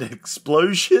died in an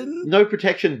explosion. No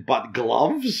protection but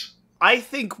gloves. I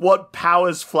think what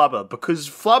powers Flubber, because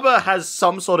Flubber has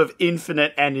some sort of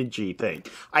infinite energy thing.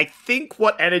 I think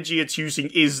what energy it's using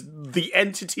is the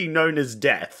entity known as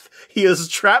Death. He has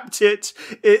trapped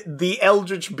the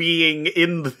eldritch being,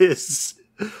 in this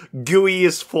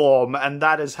gooeyest form, and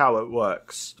that is how it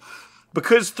works.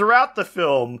 Because throughout the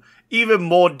film, even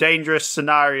more dangerous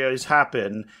scenarios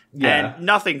happen, and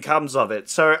nothing comes of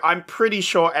it. So I'm pretty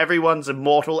sure everyone's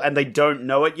immortal, and they don't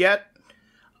know it yet.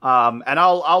 And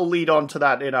I'll lead on to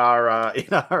that in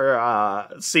our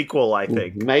sequel, I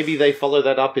think. Maybe they follow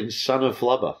that up in Son of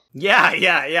Flubber.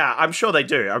 Yeah. I'm sure they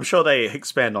do. I'm sure they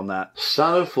expand on that.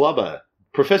 Son of Flubber.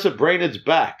 Professor Brainerd's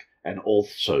back, and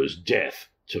also's Death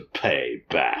to pay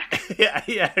back. Yeah.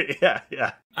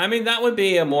 I mean, that would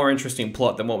be a more interesting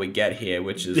plot than what we get here,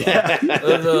 which is like,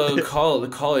 the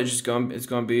college is going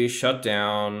to be shut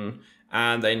down.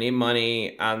 And they need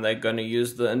money, and they're going to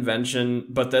use the invention,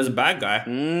 but there's a bad guy,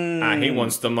 and he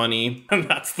wants the money, and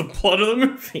that's the plot of the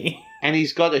movie. And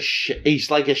he's got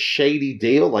he's like a shady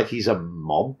deal, like he's a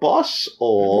mob boss,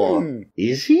 or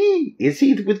is he? Is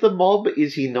he with the mob?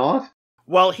 Is he not?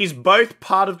 Well, he's both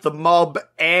part of the mob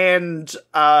and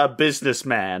a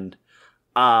businessman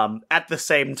at the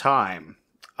same time.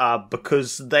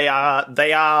 Because they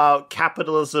are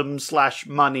capitalism /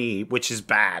 money, which is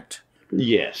bad.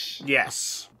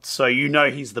 Yes. So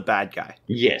he's the bad guy.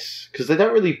 Yes, because they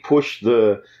don't really push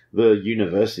the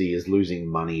university as losing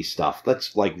money stuff.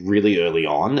 That's like really early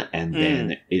on, and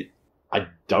then I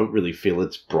don't really feel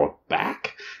it's brought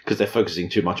back because they're focusing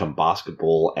too much on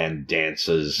basketball and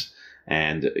dancers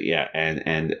and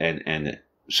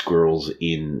squirrels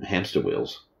in hamster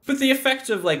wheels. But the effect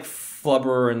of, like,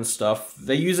 Flubber and stuff,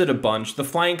 they use it a bunch. The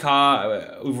flying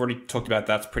car, we've already talked about,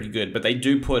 that's pretty good. But they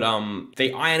do put,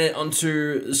 they iron it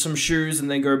onto some shoes and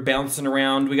they go bouncing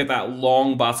around. We get that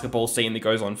long basketball scene that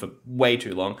goes on for way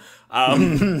too long.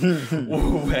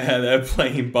 Where they're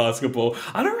playing basketball.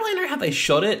 I don't really know how they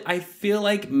shot it. I feel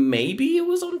like maybe it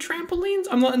was on trampolines.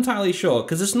 I'm not entirely sure,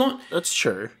 because it's not... That's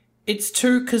true. It's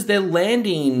too, because they're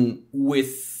landing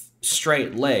with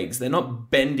straight legs. They're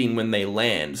not bending when they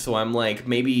land. So I'm like,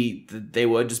 maybe they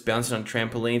were just bouncing on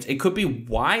trampolines. It could be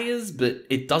wires, but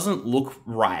it doesn't look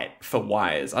right for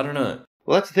wires. I don't know.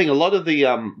 Well, that's the thing. A lot of the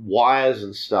wires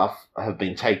and stuff have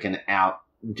been taken out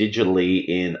digitally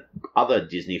in other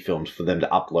Disney films for them to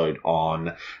upload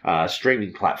on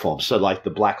streaming platforms. So like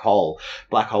the Black Hole,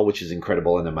 which is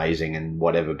incredible and amazing, and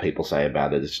whatever people say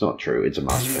about it, it's not true. It's a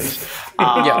masterpiece.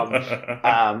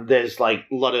 There's like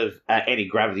a lot of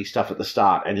anti-gravity stuff at the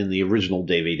start, and in the original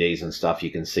DVDs and stuff,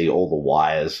 you can see all the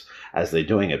wires as they're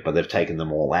doing it, but they've taken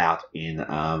them all out in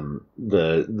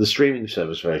the streaming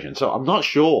service version. So I'm not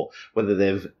sure whether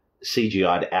they've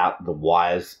CGI'd out the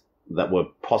wires that were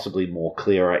possibly more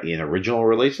clearer in original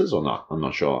releases or not. I'm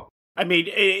not sure. I mean,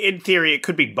 in theory, it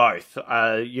could be both.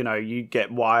 You get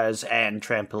wires and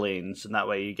trampolines, and that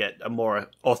way you get a more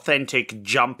authentic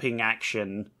jumping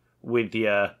action with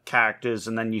your characters,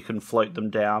 and then you can float them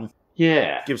down.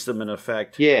 Yeah. Gives them an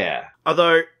effect. Yeah.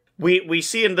 Although, we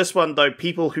see in this one, though,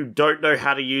 people who don't know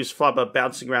how to use Flubber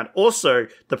bouncing around. Also,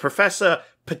 the professor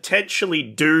potentially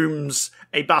dooms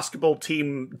a basketball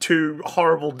team to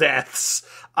horrible deaths.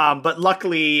 But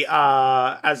luckily,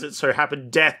 as it so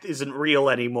happened, death isn't real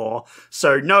anymore.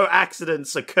 So no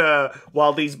accidents occur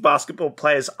while these basketball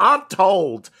players aren't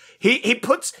told. He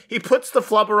puts the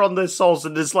Flubber on their souls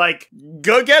and is like,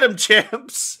 go get him,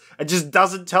 champs! And just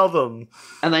doesn't tell them.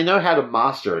 And they know how to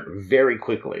master it very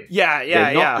quickly.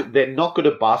 Yeah. They're not good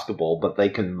at basketball, but they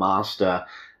can master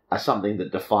something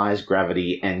that defies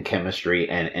gravity and chemistry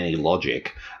and any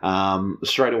logic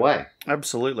straight away.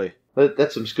 Absolutely.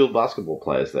 That's some skilled basketball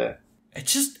players there. It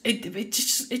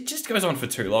just goes on for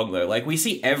too long, though. Like, we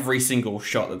see every single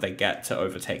shot that they get to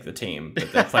overtake the team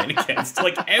that they're playing against.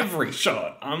 Like, every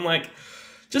shot. I'm like,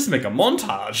 just make a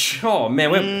montage. Oh, man,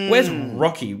 where's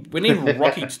Rocky? We need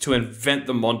Rocky to invent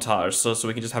the montage so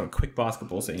we can just have a quick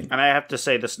basketball scene. And I have to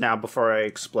say this now before I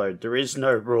explode. There is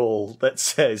no rule that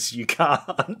says you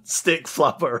can't stick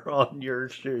Flubber on your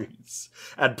shoes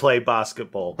and play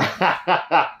basketball.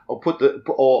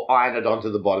 or iron it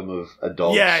onto the bottom of a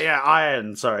dog. Yeah,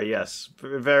 iron. Sorry, yes.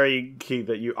 Very key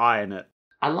that you iron it.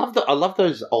 I love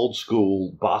those old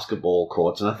school basketball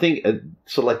courts, and I think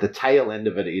sort of like the tail end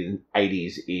of it in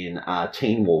 80s in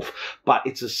Teen Wolf, but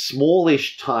it's a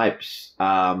smallish type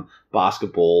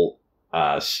basketball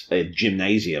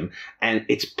gymnasium, and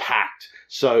it's packed.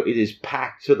 So it is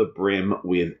packed to the brim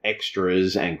with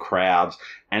extras and crowds,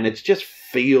 and it just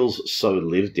feels so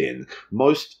lived in.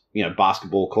 Most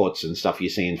basketball courts and stuff you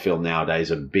see in film nowadays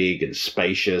are big and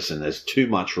spacious, and there's too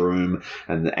much room.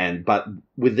 But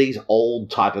with these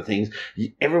old type of things,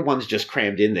 everyone's just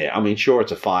crammed in there. I mean, sure,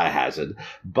 it's a fire hazard,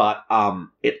 but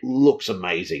it looks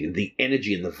amazing. The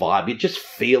energy and the vibe, you just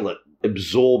feel it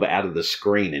absorb out of the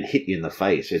screen and hit you in the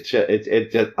face.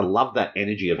 I love that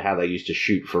energy of how they used to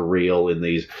shoot for real in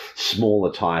these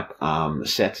smaller type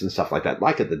sets and stuff like that.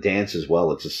 Like at the dance as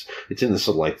well, it's in the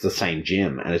sort of like the same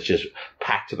gym, and it's just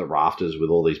packed to the rafters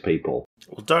with all these people.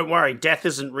 Well, don't worry, death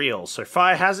isn't real, so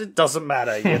fire hazard doesn't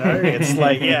matter. It's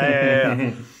like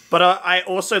yeah. But I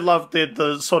also love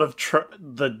the sort of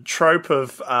the trope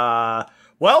of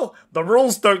well, the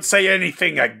rules don't say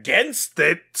anything against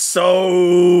it, so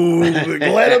let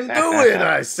them do it,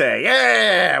 I say.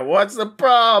 Yeah, what's the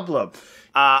problem?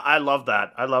 I love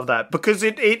that. Because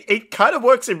it kind of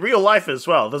works in real life as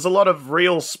well. There's a lot of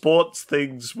real sports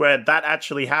things where that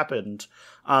actually happened.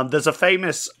 There's a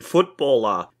famous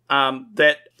footballer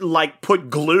that, like, put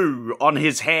glue on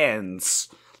his hands.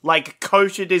 Like,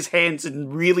 coated his hands in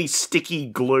really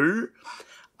sticky glue.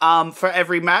 For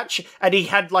every match, and he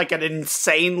had like an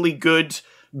insanely good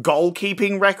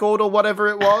goalkeeping record or whatever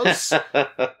it was.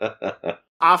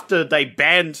 After they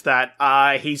banned that,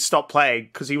 he stopped playing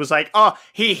because he was like,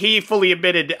 he fully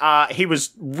admitted he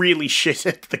was really shit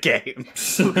at the game.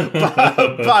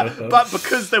 but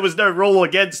because there was no rule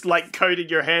against like coating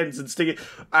your hands and sticking,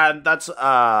 and that's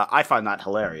I find that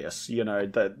hilarious.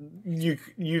 That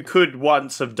you could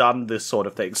once have done this sort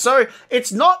of thing. So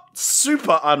it's not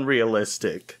super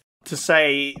unrealistic to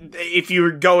say if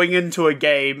you're going into a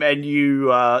game and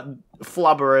you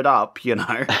flubber it up, you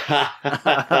know,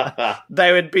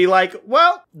 they would be like,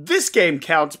 well, this game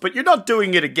counts, but you're not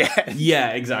doing it again. Yeah,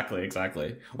 exactly.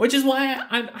 Which is why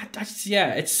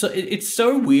it's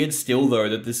so weird still, though,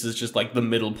 that this is just, like, the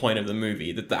middle point of the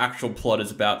movie, that the actual plot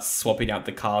is about swapping out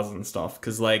the cars and stuff,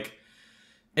 because, like,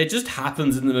 it just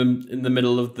happens in the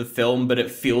middle of the film, but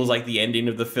it feels like the ending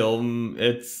of the film.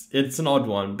 It's an odd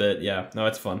one, but yeah, no,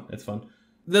 it's fun.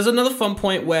 There's another fun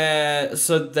point where,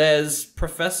 so there's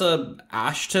Professor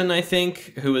Ashton, I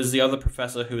think, who is the other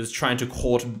professor who is trying to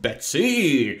court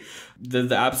Betsy.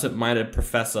 The absent-minded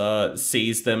professor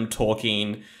sees them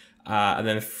talking and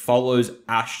then follows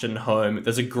Ashton home.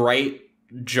 There's a great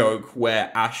joke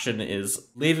where Ashton is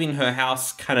leaving her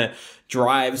house, kind of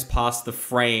drives past the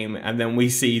frame, and then we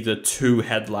see the two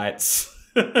headlights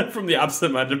from the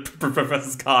absent-minded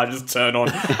professor's car just turn on.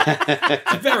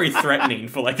 It's very threatening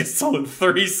for like a solid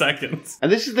 30 seconds. And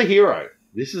this is the hero.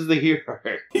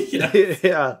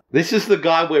 Yeah. This is the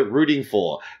guy we're rooting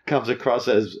for. Comes across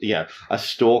as, a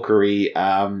stalkery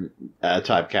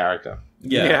type character.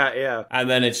 Yeah. And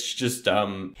then it's just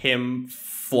him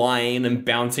flying and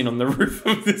bouncing on the roof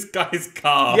of this guy's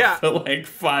car for like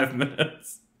 5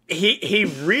 minutes. He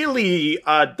really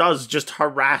does just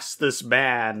harass this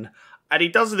man. And he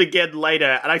does it again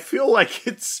later, and I feel like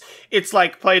it's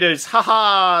like Plato's,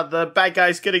 haha, the bad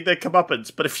guy's getting their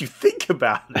comeuppance. But if you think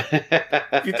about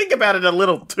it, a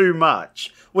little too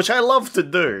much, which I love to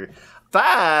do,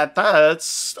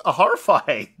 that's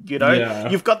horrifying, you know? Yeah.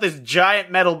 You've got this giant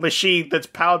metal machine that's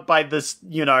powered by this,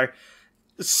 you know,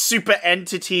 super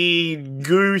entity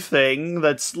goo thing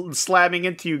that's slamming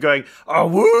into you going,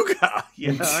 awooga,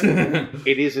 you know?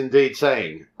 It is indeed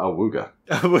saying, awooga.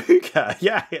 Awooga,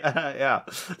 yeah.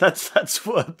 That's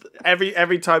what,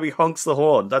 every time he honks the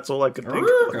horn, that's all I could think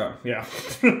of. Yeah.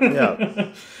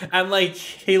 Yeah. And like,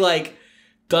 he like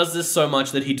does this so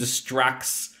much that he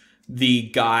distracts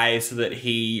the guy so that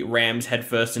he rams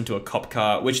headfirst into a cop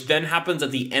car, which then happens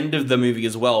at the end of the movie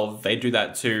as well. They do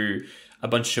that to a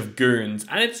bunch of goons,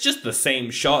 and it's just the same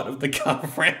shot of the car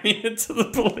ramming into the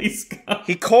police car.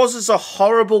 He causes a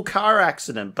horrible car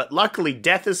accident, but luckily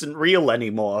death isn't real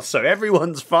anymore, so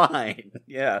everyone's fine.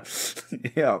 Yeah.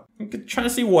 I'm trying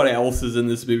to see what else is in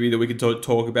this movie that we could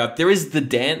talk about. There is the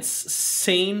dance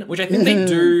scene, which I think they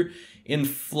do in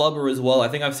Flubber as well. I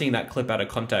think I've seen that clip out of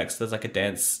context. There's like a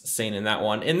dance scene in that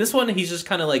one. In this one, he's just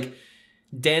kind of like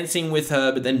dancing with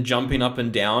her, but then jumping up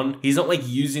and down. He's not like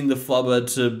using the flubber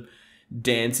to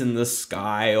dance in the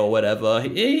sky or whatever.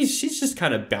 She's just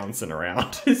kind of bouncing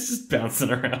around. It's just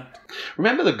bouncing around.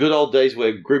 Remember the good old days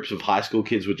where groups of high school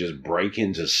kids would just break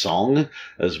into song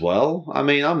as well? I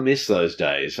mean, I miss those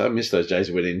days. I miss those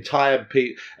days when an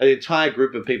entire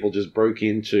group of people just broke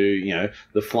into, you know,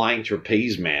 the Flying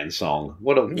Trapeze Man song.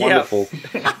 What a wonderful,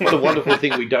 what a wonderful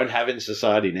thing we don't have in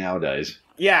society nowadays.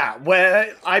 Yeah,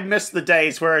 where I miss the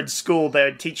days where in school they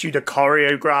would teach you to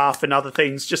choreograph and other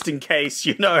things just in case,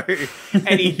 you know,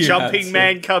 any jumping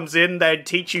man comes in, they'd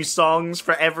teach you songs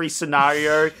for every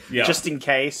scenario just in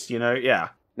case, you know, yeah.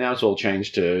 Now it's all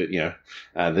changed to, you know,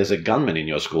 there's a gunman in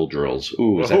your school drills.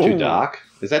 Ooh, is that too dark?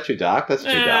 Is that too dark? That's too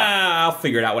dark. I'll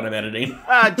figure it out when I'm editing.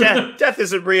 Death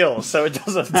isn't real, so it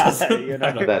doesn't matter, you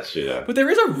know. That's too dark. But there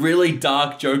is a really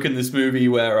dark joke in this movie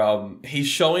where he's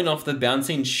showing off the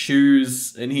bouncing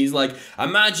shoes, and he's like,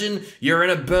 imagine you're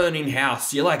in a burning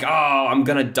house. You're like, oh, I'm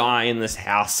gonna die in this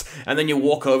house. And then you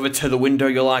walk over to the window,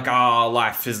 you're like, oh,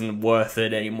 life isn't worth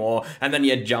it anymore. And then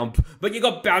you jump, but you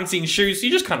got bouncing shoes, so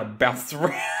you just kind of bounce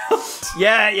around.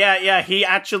 Yeah. He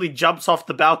actually jumps off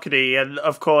the balcony, and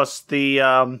of course the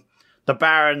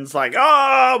Baron's like,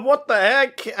 oh, what the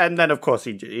heck? And then of course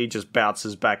he just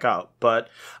bounces back up. But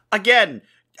again,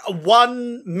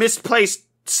 one misplaced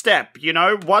step, you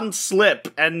know, one slip,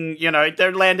 and you know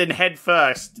they're landing head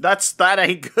first. That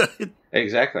ain't good.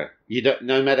 Exactly. You don't.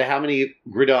 No matter how many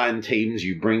gridiron teams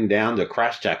you bring down to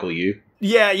crash tackle you.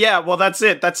 Yeah, well, that's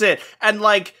it. And,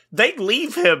 like, they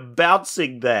leave him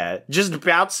bouncing there. Just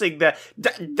bouncing there.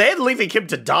 They're leaving him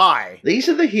to die. These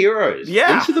are the heroes.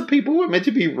 Yeah. These are the people we're meant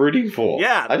to be rooting for.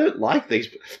 Yeah. I don't like these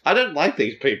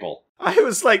people. I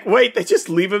was like, wait, they just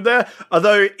leave him there?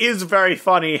 Although it is very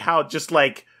funny how just,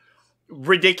 like,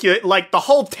 ridiculous. Like, the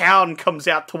whole town comes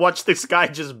out to watch this guy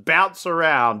just bounce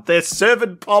around. They're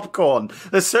serving popcorn.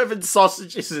 They're serving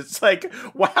sausages. It's like,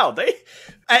 wow,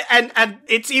 And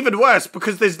it's even worse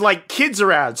because there's like kids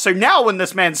around. So now when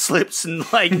this man slips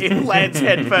and like it lands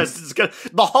head first,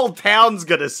 the whole town's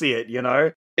gonna see it, you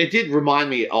know? It did remind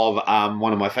me of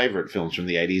one of my favorite films from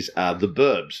the 80s, The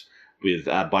Burbs, with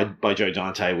by Joe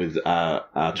Dante with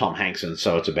Tom Hanks, and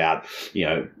so it's about, you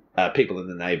know, people in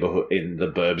the neighborhood, in the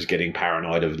burbs, getting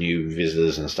paranoid of new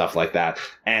visitors and stuff like that.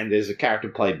 And there's a character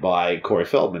played by Corey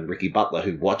Feldman, Ricky Butler,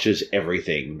 who watches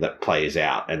everything that plays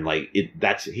out. And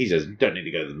he says, you don't need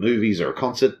to go to the movies or a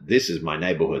concert. This is my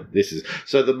neighborhood.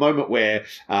 So the moment where,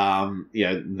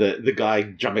 the guy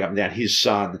jumping up and down, his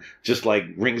son just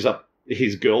rings up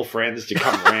his girlfriends to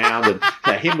come around,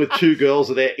 and him with two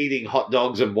girls are there eating hot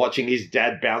dogs and watching his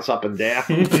dad bounce up and down.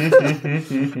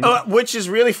 Which is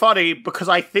really funny because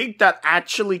I think that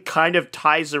actually kind of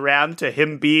ties around to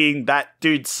him being that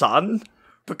dude's son,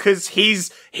 because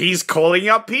he's calling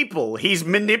up people. He's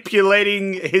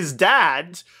manipulating his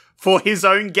dad for his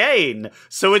own gain.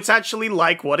 So it's actually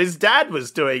like what his dad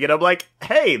was doing. And I'm like,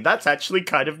 hey, that's actually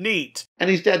kind of neat. And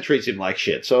his dad treats him like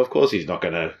shit. So of course he's not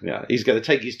going to, he's going to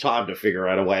take his time to figure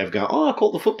out a way of going, I'll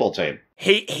call the football team.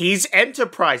 He's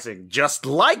enterprising, just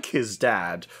like his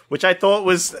dad, which I thought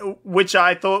was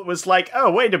like,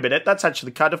 oh, wait a minute, that's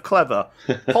actually kind of clever.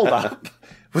 Hold up.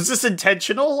 Was this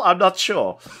intentional? I'm not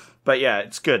sure. But yeah,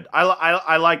 it's good.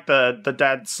 I like the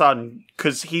dad's son,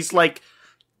 because he's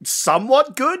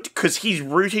somewhat good, because he's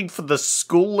rooting for the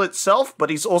school itself, but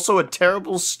he's also a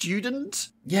terrible student.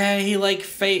 Yeah, he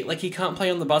he can't play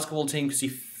on the basketball team because he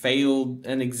failed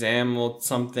an exam or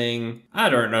something. I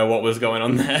don't know what was going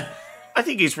on there. I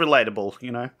think he's relatable,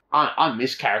 I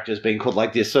miss characters being called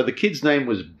like this. So the kid's name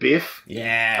was Biff.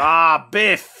 Yeah. Ah,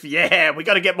 Biff. Yeah, we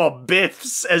got to get more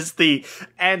Biffs as the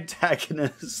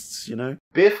antagonists,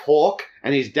 Biff Hawke,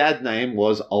 and his dad's name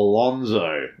was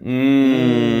Alonzo.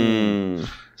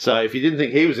 So if you didn't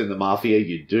think he was in the Mafia,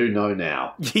 you do know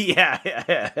now.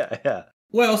 Yeah.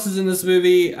 What else is in this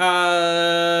movie?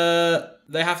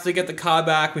 They have to get the car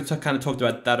back. We kind of talked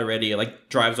about that already.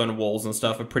 Drives on walls and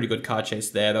stuff. A pretty good car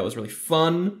chase there. That was really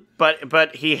fun.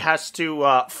 But he has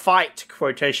to fight,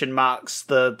 quotation marks,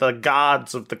 the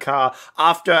guards of the car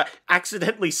after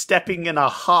accidentally stepping in a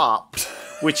harp,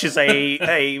 which is a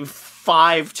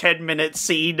 5-10 minute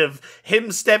scene of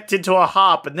him stepped into a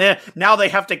harp, and now they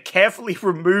have to carefully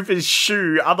remove his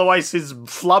shoe, otherwise his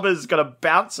flubber's gonna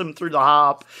bounce him through the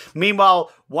harp.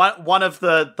 Meanwhile, one of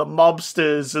the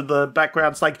mobsters in the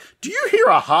background's like, do you hear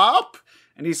a harp?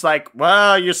 And he's like,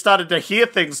 well, you're starting to hear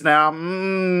things now.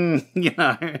 And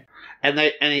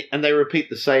they repeat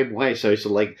the same way. So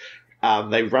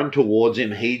they run towards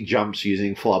him. He jumps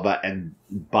using Flubber and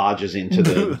barges into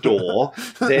the door.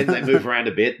 Then they move around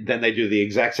a bit. Then they do the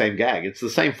exact same gag. It's the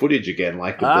same footage again.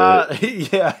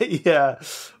 Yeah.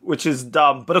 Which is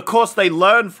dumb. But of course they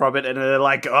learn from it and they're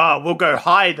like, oh, we'll go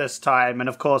high this time. And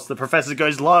of course the professor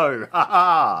goes low.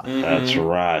 Ha That's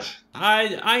right.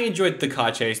 I enjoyed the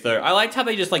car chase though. I liked how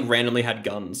they just randomly had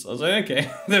guns. I was like, okay,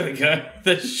 there we go.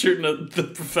 They're shooting at the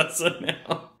professor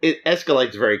now. It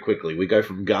escalates very quickly. We go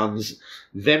from guns,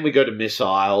 then we go to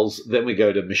missiles, then we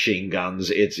go to machine guns.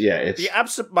 It's the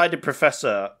absent-minded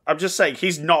professor. I'm just saying,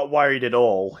 he's not worried at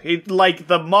all.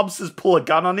 The mobsters pull a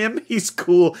gun on him. He's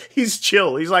cool. He's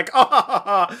chill. He's like,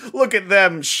 look at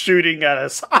them shooting at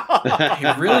us.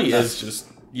 He really is just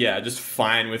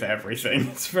fine with everything.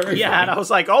 It's very funny. And I was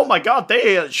like, oh my god,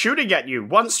 they are shooting at you.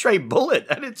 One straight bullet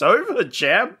and it's over,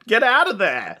 champ. Get out of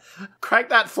there. Crank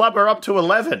that flubber up to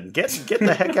 11. Get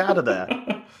the heck out of there.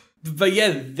 But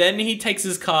yeah, then he takes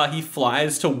his car, he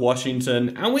flies to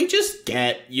Washington, and we just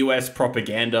get US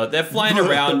propaganda. They're flying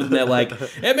around and they're like,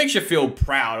 it makes you feel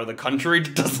proud of the country,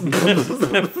 doesn't it?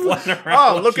 They're flying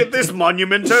around. Oh, look at this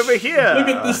monument over here. Look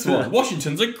at this one.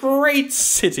 Washington's a great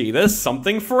city. There's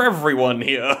something for everyone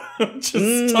here.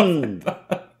 Just stuff like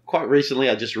that. Quite recently,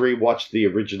 I just rewatched the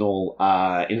original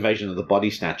Invasion of the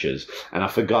Body Snatchers, and I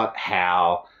forgot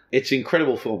how it's an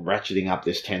incredible film ratcheting up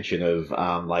this tension of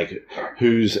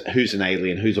who's an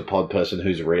alien, who's a pod person,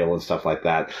 who's real, and stuff like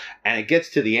that. And it gets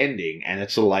to the ending, and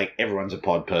it's everyone's a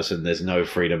pod person. There's no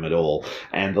freedom at all.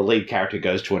 And the lead character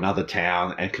goes to another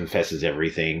town and confesses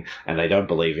everything, and they don't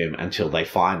believe him until they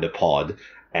find a pod.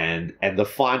 And the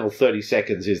final 30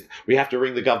 seconds is, we have to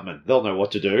ring the government. They'll know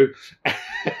what to do.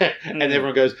 And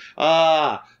everyone goes,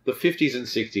 the 50s and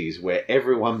 60s, where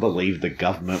everyone believed the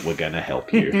government were going to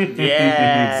help you.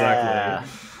 Yeah.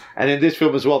 Exactly. And in this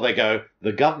film as well, they go,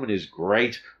 the government is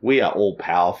great, we are all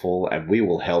powerful, and we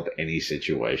will help any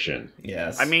situation.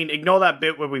 Yes. I mean, ignore that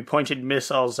bit where we pointed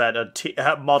missiles at a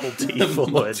Model T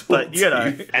forward, but,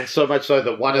 And so much so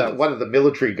that one of the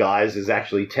military guys is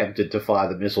actually tempted to fire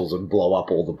the missiles and blow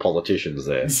up all the politicians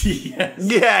there. Yes.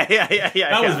 Yeah.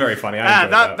 That was very funny. I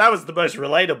enjoyed that. That was the most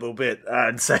relatable bit,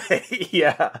 I'd say.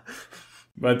 Yeah.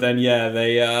 But then, yeah,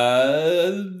 they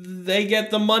get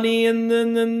the money, and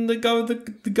then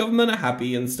the government are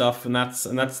happy and stuff, and that's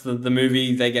the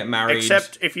movie. They get married.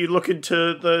 Except if you look into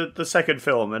the second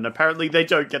film, and apparently they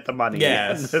don't get the money.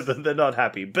 Yes, they're not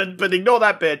happy. But ignore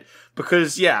that bit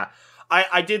because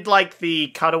I did like the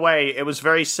cutaway. It was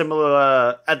very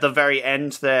similar at the very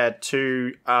end there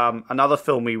to another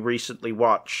film we recently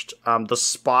watched, the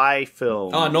spy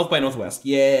film. Oh, North by Northwest.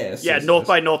 Yes. Yeah, North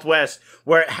by Northwest,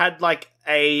 where it had like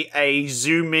a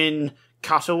zoom in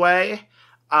cutaway.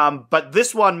 But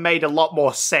this one made a lot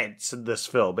more sense in this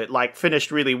film. It like finished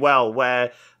really well,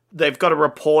 where they've got a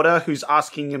reporter who's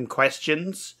asking him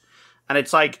questions. And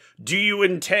it's like, do you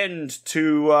intend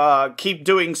to keep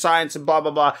doing science and blah,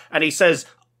 blah, blah? And he says,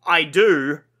 I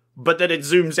do. But then it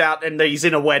zooms out and he's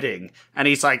in a wedding. And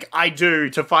he's like, I do,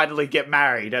 to finally get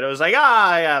married. And it was like,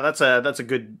 yeah, that's a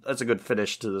good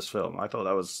finish to this film. I thought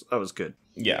that was good.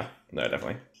 Yeah, no,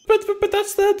 definitely. But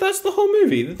that's the whole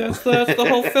movie. That's the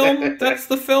whole film. That's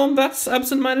the film. That's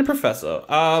Absent-Minded Professor.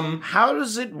 How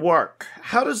does it work?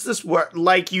 How does this work?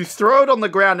 Like, you throw it on the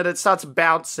ground and it starts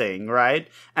bouncing, right?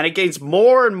 And it gains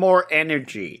more and more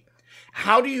energy.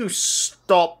 How do you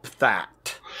stop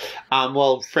that?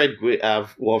 Fred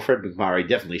McMurray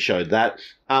definitely showed that.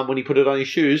 When he put it on his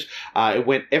shoes, it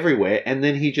went everywhere, and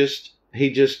then he just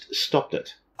stopped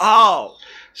it. Oh,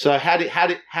 so how do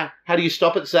you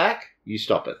stop it, Zach? You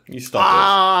stop it. You stop it.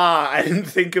 I didn't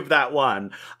think of that one.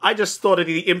 I just thought of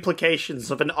the implications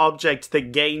of an object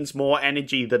that gains more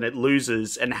energy than it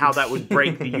loses and how that would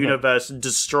break the universe and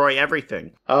destroy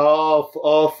everything.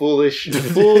 Oh, foolish,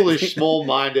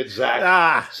 small-minded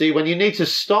Zach. See, when you need to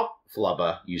stop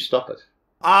Flubber, you stop it.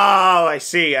 Oh, I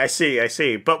see.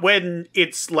 But when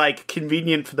it's, like,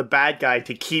 convenient for the bad guy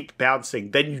to keep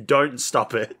bouncing, then you don't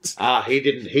stop it. He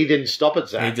didn't stop it,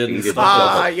 Zach. He didn't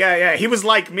stop it. Yeah. He was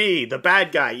like me, the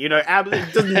bad guy. You know,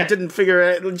 didn't figure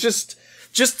it. Just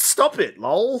stop it,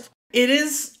 lol. It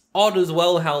is odd as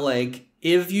well how, like,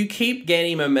 if you keep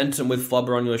gaining momentum with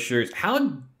Flubber on your shoes,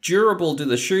 how durable do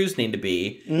the shoes need to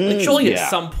be? Like, surely at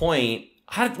some point,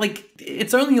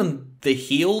 it's only on the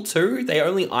heel too. They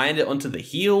only ironed it onto the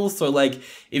heel. So like,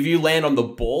 if you land on the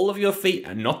ball of your feet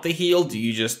and not the heel, do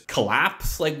you just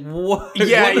collapse? Like what?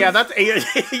 Yeah. That's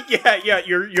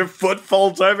Your foot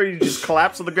folds over. You just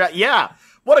collapse on the ground. Yeah.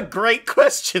 What a great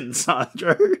question,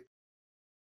 Sandro.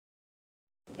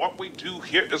 What we do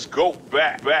here is go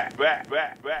back.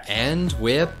 And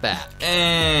we're back.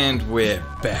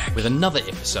 With another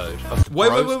episode of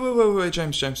Wait,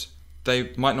 James.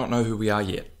 They might not know who we are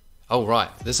yet. Oh, right.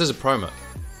 This is a promo.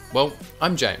 Well,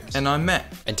 I'm James. And I'm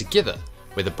Matt. And together,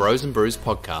 we're the Bros and Brews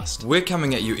podcast. We're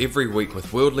coming at you every week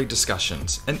with worldly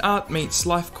discussions, an art meets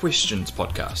life questions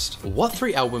podcast. What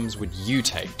 3 albums would you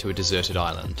take to a deserted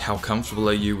island? How comfortable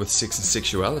are you with sex and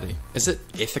sexuality? Is it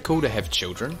ethical to have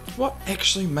children? What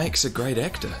actually makes a great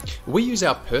actor? We use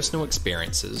our personal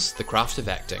experiences, the craft of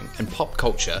acting, and pop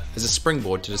culture as a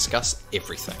springboard to discuss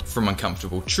everything. From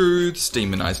uncomfortable truths,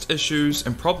 demonized issues,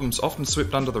 and problems often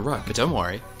swept under the rug. But don't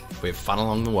worry, we have fun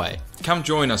along the way. Come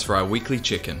join us for our weekly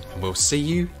check-in. And we'll see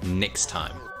you next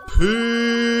time.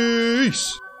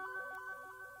 Peace!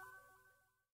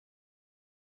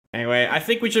 Anyway, I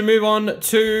think we should move on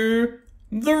to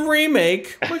the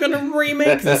remake. We're going to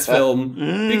remake this film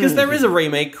because there is a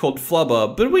remake called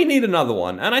Flubber, but we need another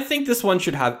one. And I think this one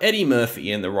should have Eddie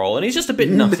Murphy in the role, and he's just a bit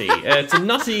nutty. It's a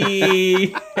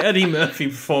nutty Eddie Murphy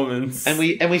performance. And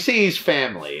we see his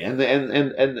family, and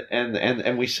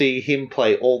we see him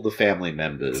play all the family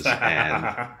members.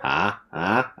 And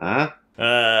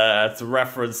it's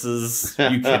references.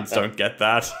 You kids don't get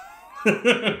that.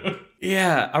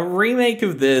 Yeah, a remake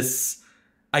of this.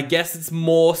 I guess it's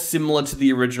more similar to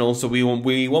the original, so we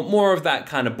want more of that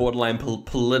kind of borderline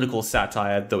political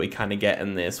satire that we kind of get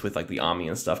in this with like the army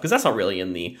and stuff, because that's not really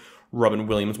in the Robin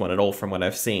Williams one at all from what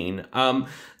I've seen.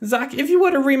 Zach, if you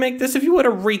were to remake this, if you were to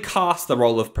recast the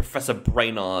role of Professor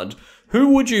Brainard, who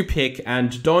would you pick?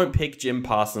 And don't pick Jim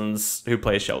Parsons, who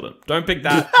plays Sheldon. Don't pick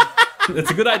that. It's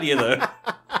a good idea, though.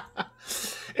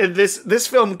 This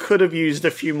film could have used a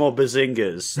few more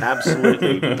bazingas,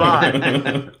 absolutely.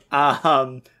 But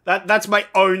that's my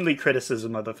only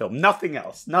criticism of the film. Nothing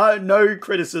else. No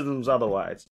criticisms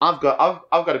otherwise. I've got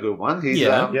a good one.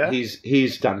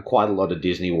 He's done quite a lot of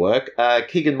Disney work.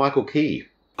 Keegan-Michael Key.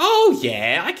 Oh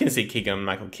yeah, I can see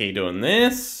Keegan-Michael Key doing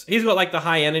this. He's got like the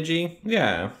high energy.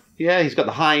 Yeah. Yeah, he's got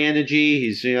the high energy.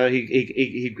 He's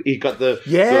he got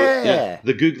the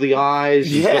the googly eyes.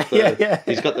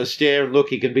 He's got the stare and look.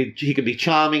 He can be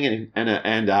charming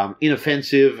and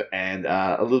inoffensive and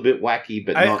a little bit wacky,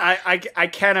 but not. I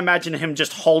can't imagine him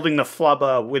just holding the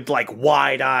flubber with like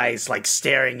wide eyes, like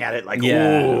staring at it, like,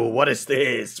 ooh, what is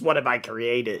this? What have I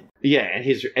created? Yeah, and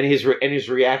his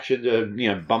reaction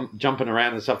to jumping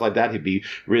around and stuff like that, he'd be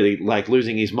really like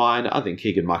losing his mind. I think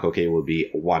Keegan-Michael Key would be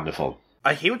wonderful.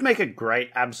 He would make a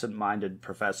great absent-minded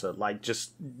professor. Like,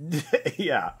 just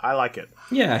yeah, I like it.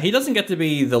 Yeah, he doesn't get to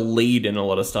be the lead in a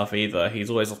lot of stuff either. He's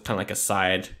always kind of like a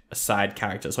side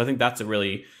character. So I think that's a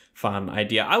really fun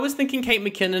idea. I was thinking Kate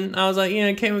McKinnon. I was like,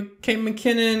 Kate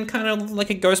McKinnon, kind of like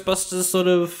a Ghostbusters sort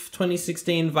of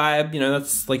 2016 vibe.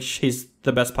 That's like she's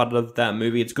the best part of that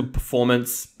movie. It's a good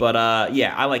performance, but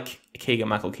yeah, I like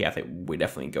Keegan-Michael Key. I think we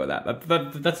definitely go with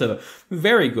that. That's a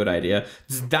very good idea.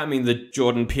 Does that mean that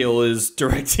Jordan Peele is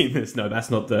directing this? No, that's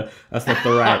not the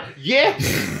right.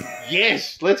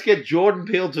 Yes. Let's get Jordan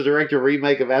Peele to direct a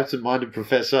remake of Absent Minded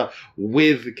Professor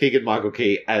with Keegan-Michael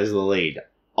Key as the lead.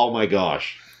 Oh my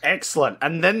gosh. Excellent.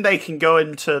 And then they can go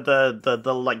into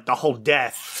the whole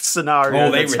death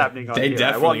scenario that's happening on here. They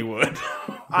definitely would.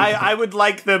 I would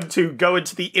like them to go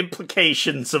into the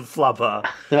implications of Flubber,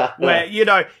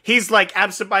 where, he's like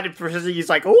absent-minded professor. He's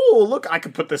like, oh, look, I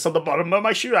can put this on the bottom of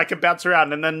my shoe. I can bounce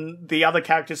around. And then the other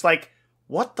character's like,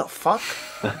 what the fuck?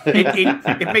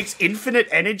 It makes infinite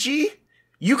energy?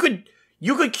 You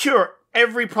could cure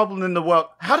every problem in the world.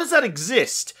 How does that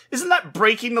exist? Isn't that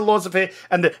breaking the laws of here?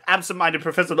 And the absent-minded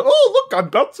professor, oh, look, I'm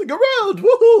bouncing around.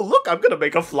 Woohoo, look, I'm going to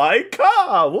make a flying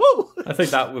car. Woo. I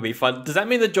think that would be fun. Does that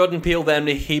mean that Jordan Peele then,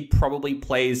 he probably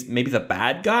plays maybe the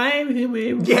bad guy?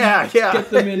 Yeah. Get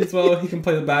them in as well. He can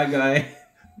play the bad guy.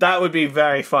 That would be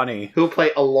very funny. He'll play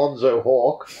Alonzo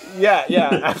Hawk. Yeah,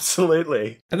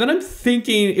 absolutely. And then I'm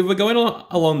thinking, if we're going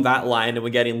along that line and we're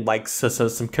getting like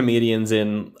some comedians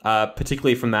in,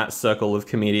 particularly from that circle of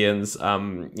comedians,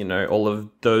 all of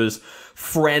those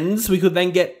friends, we could then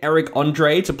get Eric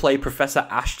Andre to play Professor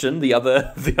Ashton, the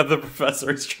other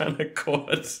professor who's trying to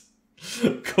court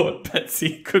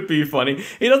Betsy. Could be funny.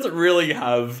 He doesn't really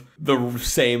have the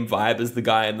same vibe as the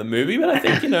guy in the movie, but I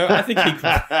think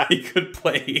he could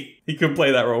play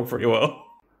that role pretty well.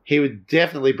 He would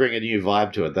definitely bring a new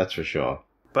vibe to it, that's for sure.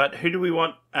 But who do we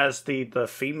want as the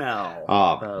female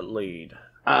lead?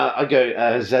 I go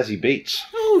Zazie Beetz.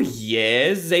 Oh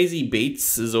yeah, Zazie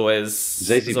Beetz is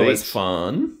always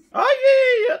fun.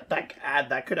 Oh yeah.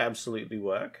 That could absolutely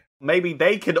work. Maybe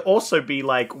they could also be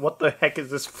like, what the heck is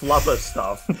this Flubber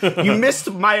stuff? You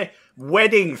missed my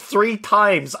wedding 3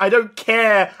 times. I don't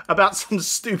care about some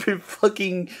stupid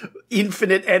fucking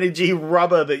infinite energy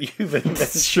rubber that you've invented.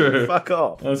 That's true. Fuck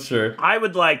off. That's true. I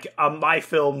would like my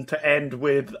film to end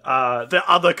with the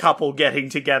other couple getting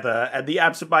together and the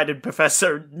absent-minded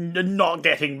professor not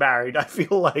getting married. I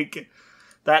feel like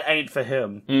that ain't for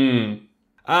him.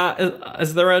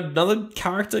 Is there another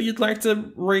character you'd like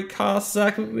to recast,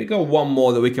 Zach? We got one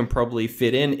more that we can probably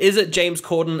fit in. Is it James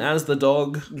Corden as the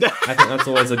dog? I think that's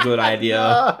always a good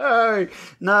idea.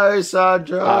 No,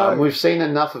 Sandra. We've seen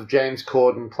enough of James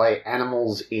Corden play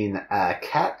animals in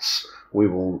Cats.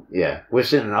 We've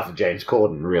seen enough of James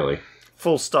Corden, really.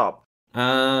 Full stop.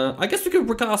 I guess we could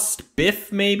recast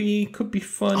Biff, maybe. Could be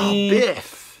funny. Oh,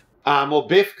 Biff. Well,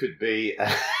 Biff could be...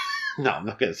 No, I'm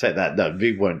not going to say that. No,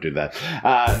 we won't do that.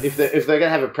 If they're going to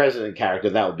have a president character,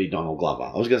 that would be Donald Glover.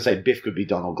 I was going to say Biff could be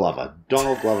Donald Glover.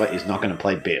 Donald Glover is not going to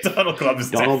play Biff. Donald Glover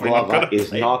is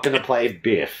not going to play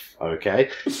Biff. Okay,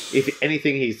 if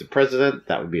anything, he's the president.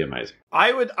 That would be amazing.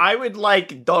 I would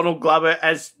like Donald Glover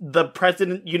as the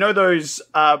president. You know those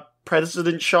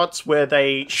president shots where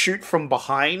they shoot from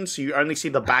behind, so you only see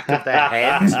the back of their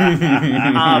head,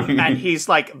 and he's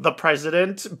like the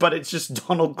president, but it's just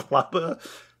Donald Glover.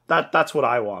 That's what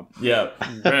I want. Yeah.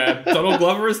 Donald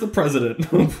Glover is the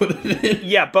president. We'll put it in.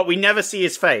 Yeah, but we never see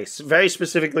his face. Very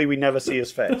specifically, we never see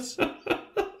his face.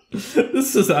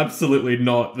 This is absolutely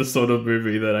not the sort of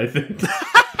movie that I think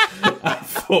I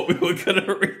thought we were going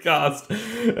to recast.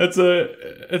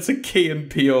 It's a Key and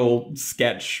Peele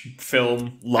sketch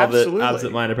film. Love it.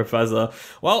 Absent-minded Professor.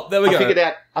 Well, there we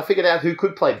go. I figured out who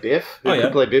could play Biff.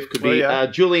 Could be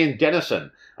Julian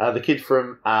Dennison. The kid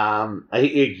from,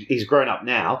 he's grown up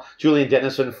now. Julian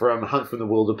Dennison from Hunt for the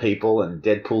Wilder People and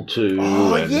Deadpool 2.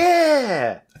 Oh,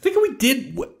 yeah. I think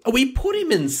we put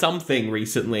him in something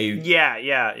recently.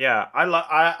 Yeah.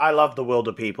 I love the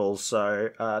Wilder People,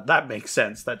 so that makes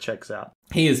sense. That checks out.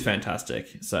 He is fantastic.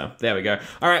 So there we go.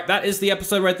 All right, that is the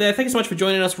episode right there. Thank you so much for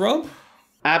joining us, Rob.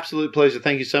 Absolute pleasure.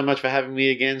 Thank you so much for having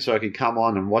me again so I could come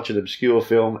on and watch an obscure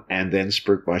film and then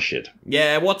spruik my shit.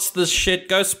 Yeah, what's the shit?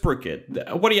 Go spruik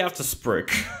it. What do you have to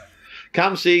spruik?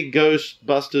 Come see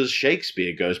Ghostbusters,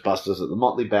 Shakespeare Ghostbusters at the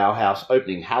Motley Bauhaus,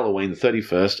 opening Halloween the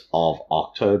 31st of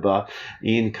October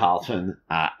in Carlton,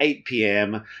 8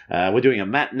 p.m. We're doing a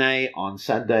matinee on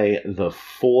Saturday the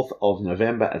 4th of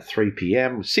November at 3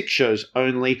 p.m. 6 shows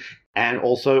only. And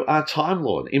also Time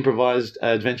Lord, improvised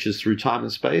adventures through time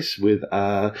and space with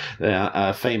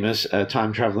a famous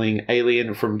time-traveling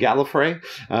alien from Gallifrey.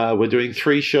 We're doing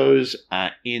 3 shows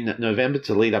in November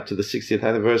to lead up to the 60th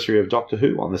anniversary of Doctor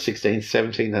Who on the 16th,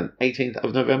 17th, and 18th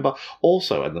of November,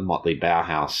 also at the Motley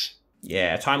Bauhaus.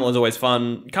 Yeah, Time Lord's always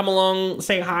fun. Come along,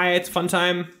 say hi, it's a fun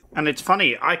time. And it's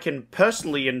funny, I can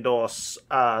personally endorse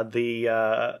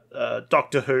the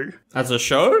Doctor Who. As a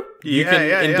show? You can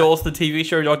endorse the TV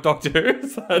show Doctor Who?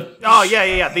 Oh,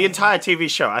 yeah. The entire TV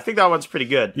show. I think that one's pretty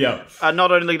good. Yeah.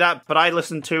 Not only that, but I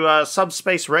listened to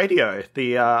Subspace Radio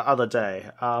the other day.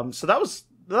 So that was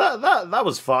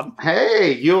fun.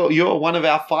 Hey, you're one of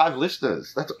our 5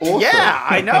 listeners. That's awesome. Yeah,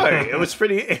 I know. It was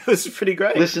pretty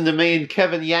great. Listen to me and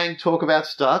Kevin Yang talk about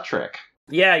Star Trek.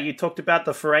 Yeah, you talked about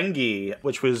the Ferengi,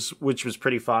 which was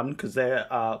pretty fun because they're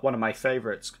one of my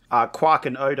favorites. Quark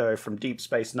and Odo from Deep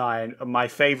Space Nine are my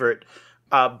favorite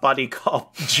buddy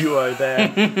cop duo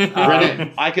there.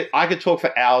 I could talk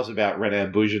for hours about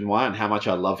René Bourgeois and how much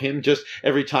I love him. Just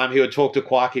every time he would talk to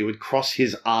Quark, he would cross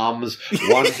his arms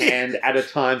one hand at a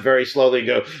time very slowly and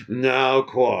go, "Now,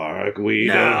 Quark, we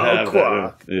don't have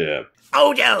Quark. Yeah.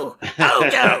 Odo!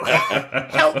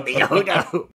 Help me,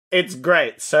 Odo! It's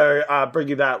great. So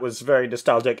bringing that was very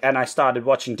nostalgic. And I started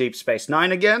watching Deep Space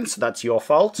Nine again, so that's your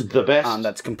fault. The best.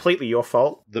 That's completely your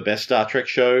fault. The best Star Trek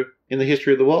show in the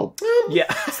history of the world. Yeah.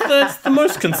 That's the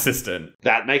most consistent.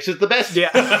 That makes it the best. Yeah.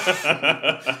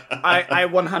 I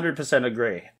 100%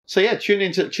 agree. So yeah, tune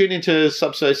into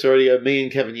Subspace Radio. Me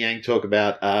and Kevin Yang talk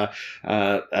about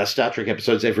Star Trek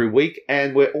episodes every week,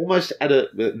 and we're almost at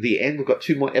the end. We've got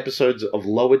 2 more episodes of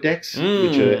Lower Decks,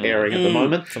 which are airing at the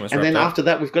moment, and then after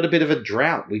that, we've got a bit of a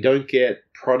drought. We don't get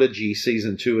Prodigy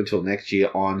Season 2 until next year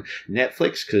on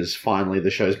Netflix because finally the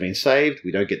show's been saved.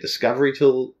 We don't get Discovery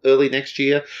till early next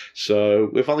year, so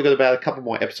we've only got about a couple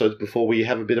more episodes before we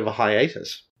have a bit of a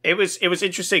hiatus. It was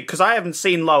interesting because I haven't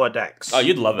seen Lower Decks. Oh,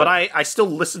 you'd love it. But I still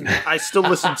listen. I still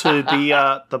listen to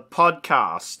the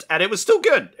podcast, and it was still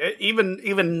good.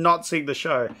 Even not seeing the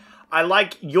show, I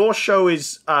like your show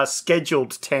is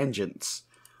scheduled tangents,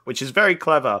 which is very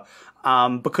clever.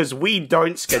 Because we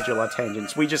don't schedule our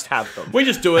tangents, we just have them. We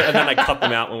just do it, and then I cut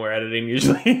them out when we're editing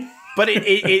usually. But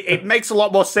it makes a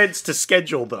lot more sense to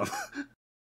schedule them.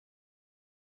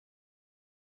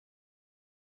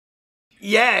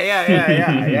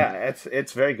 Yeah.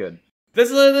 It's very good. There's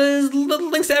little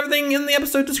links to everything in the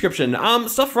episode description.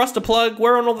 Stuff for us to plug.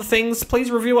 We're on all the things.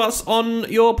 Please review us on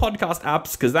your podcast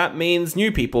apps, because that means new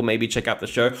people maybe check out the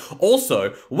show.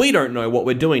 Also, we don't know what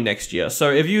we're doing next year. So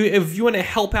if you want to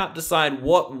help out decide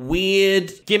what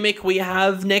weird gimmick we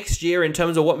have next year in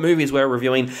terms of what movies we're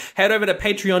reviewing, head over to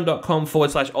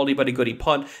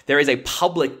patreon.com/oldiebuddygoodypod. There is a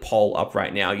public poll up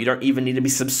right now. You don't even need to be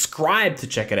subscribed to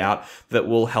check it out. That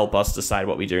will help us decide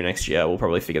what we do next year. We'll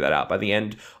probably figure that out by the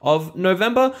end of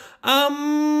November.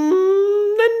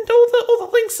 And all the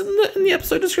links in the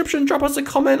episode description. Drop us a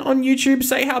comment on YouTube.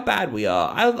 Say how bad we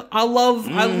are. I love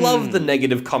the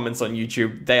negative comments on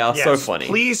YouTube. They are so funny.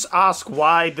 Please ask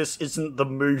why this isn't the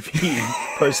movie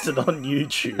posted on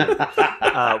YouTube.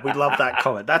 We love that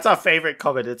comment. That's our favorite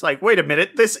comment. It's like, wait a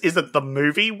minute, this isn't the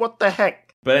movie? What the heck?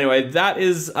 But anyway, that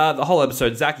is the whole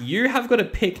episode. Zach, you have got to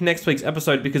pick next week's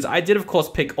episode because I did, of course,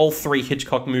 pick all 3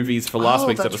 Hitchcock movies for last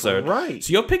week's episode. Right.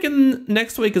 So you're picking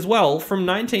next week as well from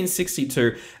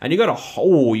 1962, and you got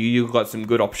some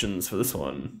good options for this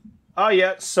one. Oh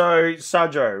yeah. So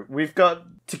Sajo, we've got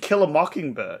To Kill a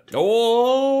Mockingbird.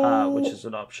 Which is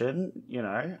an option. You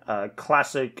know,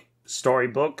 classic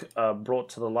storybook brought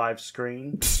to the live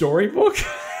screen. Storybook?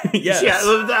 Yes. Yeah,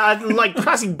 like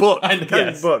classic book.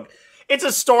 Book. It's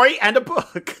a story and a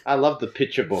book. I love the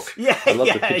picture book. Yeah, I love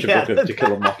the picture book of To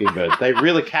Kill a Mockingbird. They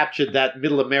really captured that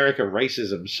middle America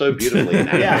racism so beautifully.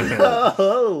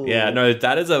 Yeah, no,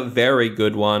 that is a very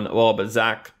good one. Well, but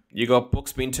Zach, you got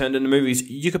books being turned into movies.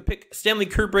 You could pick Stanley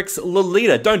Kubrick's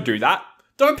Lolita. Don't do that.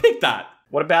 Don't pick that.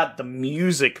 What about The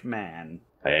Music Man?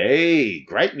 Hey,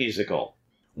 great musical.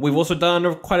 We've also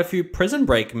done quite a few Prison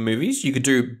Break movies. You could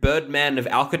do Birdman of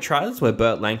Alcatraz, where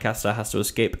Burt Lancaster has to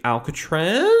escape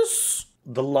Alcatraz.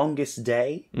 The Longest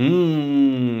Day.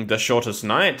 The Shortest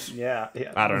Night. Yeah.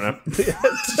 I don't know.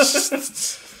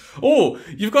 Oh,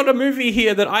 you've got a movie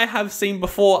here that I have seen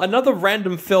before. Another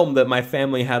random film that my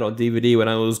family had on DVD when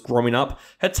I was growing up.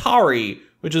 Hatari,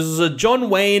 which is a John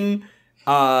Wayne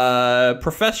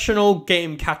professional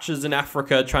game catchers in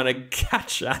Africa trying to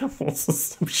catch animals or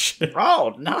some shit.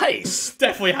 Oh, nice.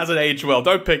 Definitely hasn't aged well.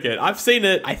 Don't pick it. I've seen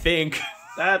it, I think.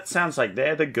 That sounds like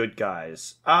they're the good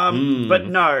guys. But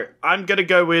no, I'm going to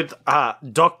go with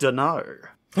Dr. No.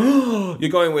 You're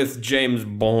going with James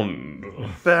Bond.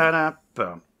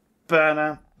 Ba-da-bum,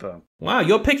 ba-da-bum. Wow,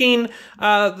 you're picking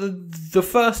the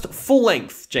first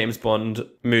full-length James Bond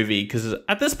movie because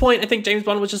at this point I think James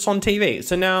Bond was just on TV.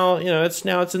 So now it's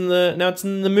in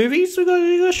the movies. We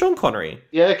got Sean Connery.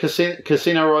 Yeah,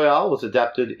 Casino Royale was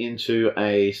adapted into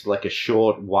a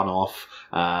short one-off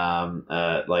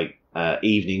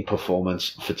evening performance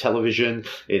for television.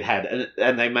 It had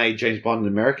and they made James Bond an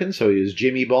American, so he was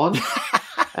Jimmy Bond.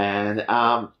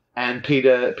 And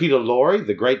Peter Lorre,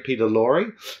 the great Peter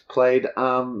Lorre, played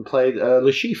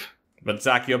Le Chiffre. But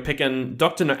Zach, you're picking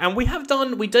Dr. No, and we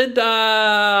did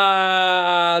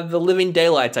The Living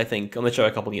Daylights, I think, on the show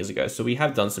a couple of years ago. So we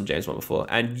have done some James Bond before,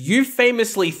 and you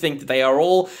famously think that they are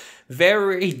all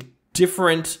very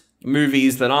different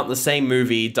movies that aren't the same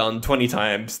movie done 20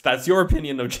 times. That's your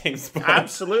opinion of James Bond.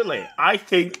 Absolutely. I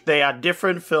think they are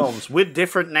different films with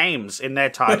different names in their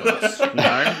titles.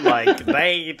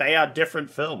 They are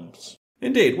different films.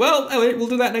 Indeed. Well, anyway, we'll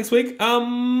do that next week.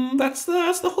 That's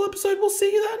the whole episode. We'll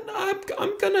see you then.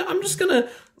 I'm just gonna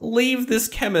leave this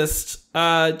chemist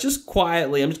just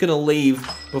quietly. I'm just gonna leave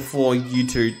before you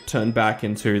two turn back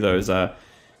into those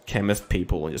chemist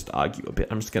people and just argue a bit.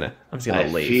 I'm just gonna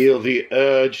leave. I feel the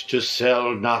urge to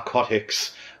sell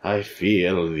narcotics. I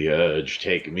feel the urge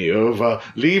take me over.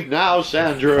 Leave now,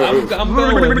 Sandro. I'm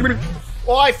going.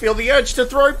 Oh, I feel the urge to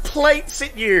throw plates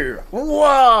at you.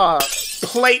 Whoa!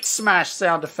 Plate smash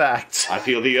sound effect. I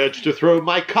feel the urge to throw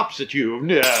my cups at you.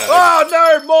 No. Oh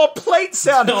no, more plate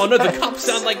sound Oh no, the cups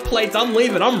sound like plates. I'm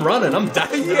leaving. I'm running. I'm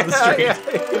diving down the street.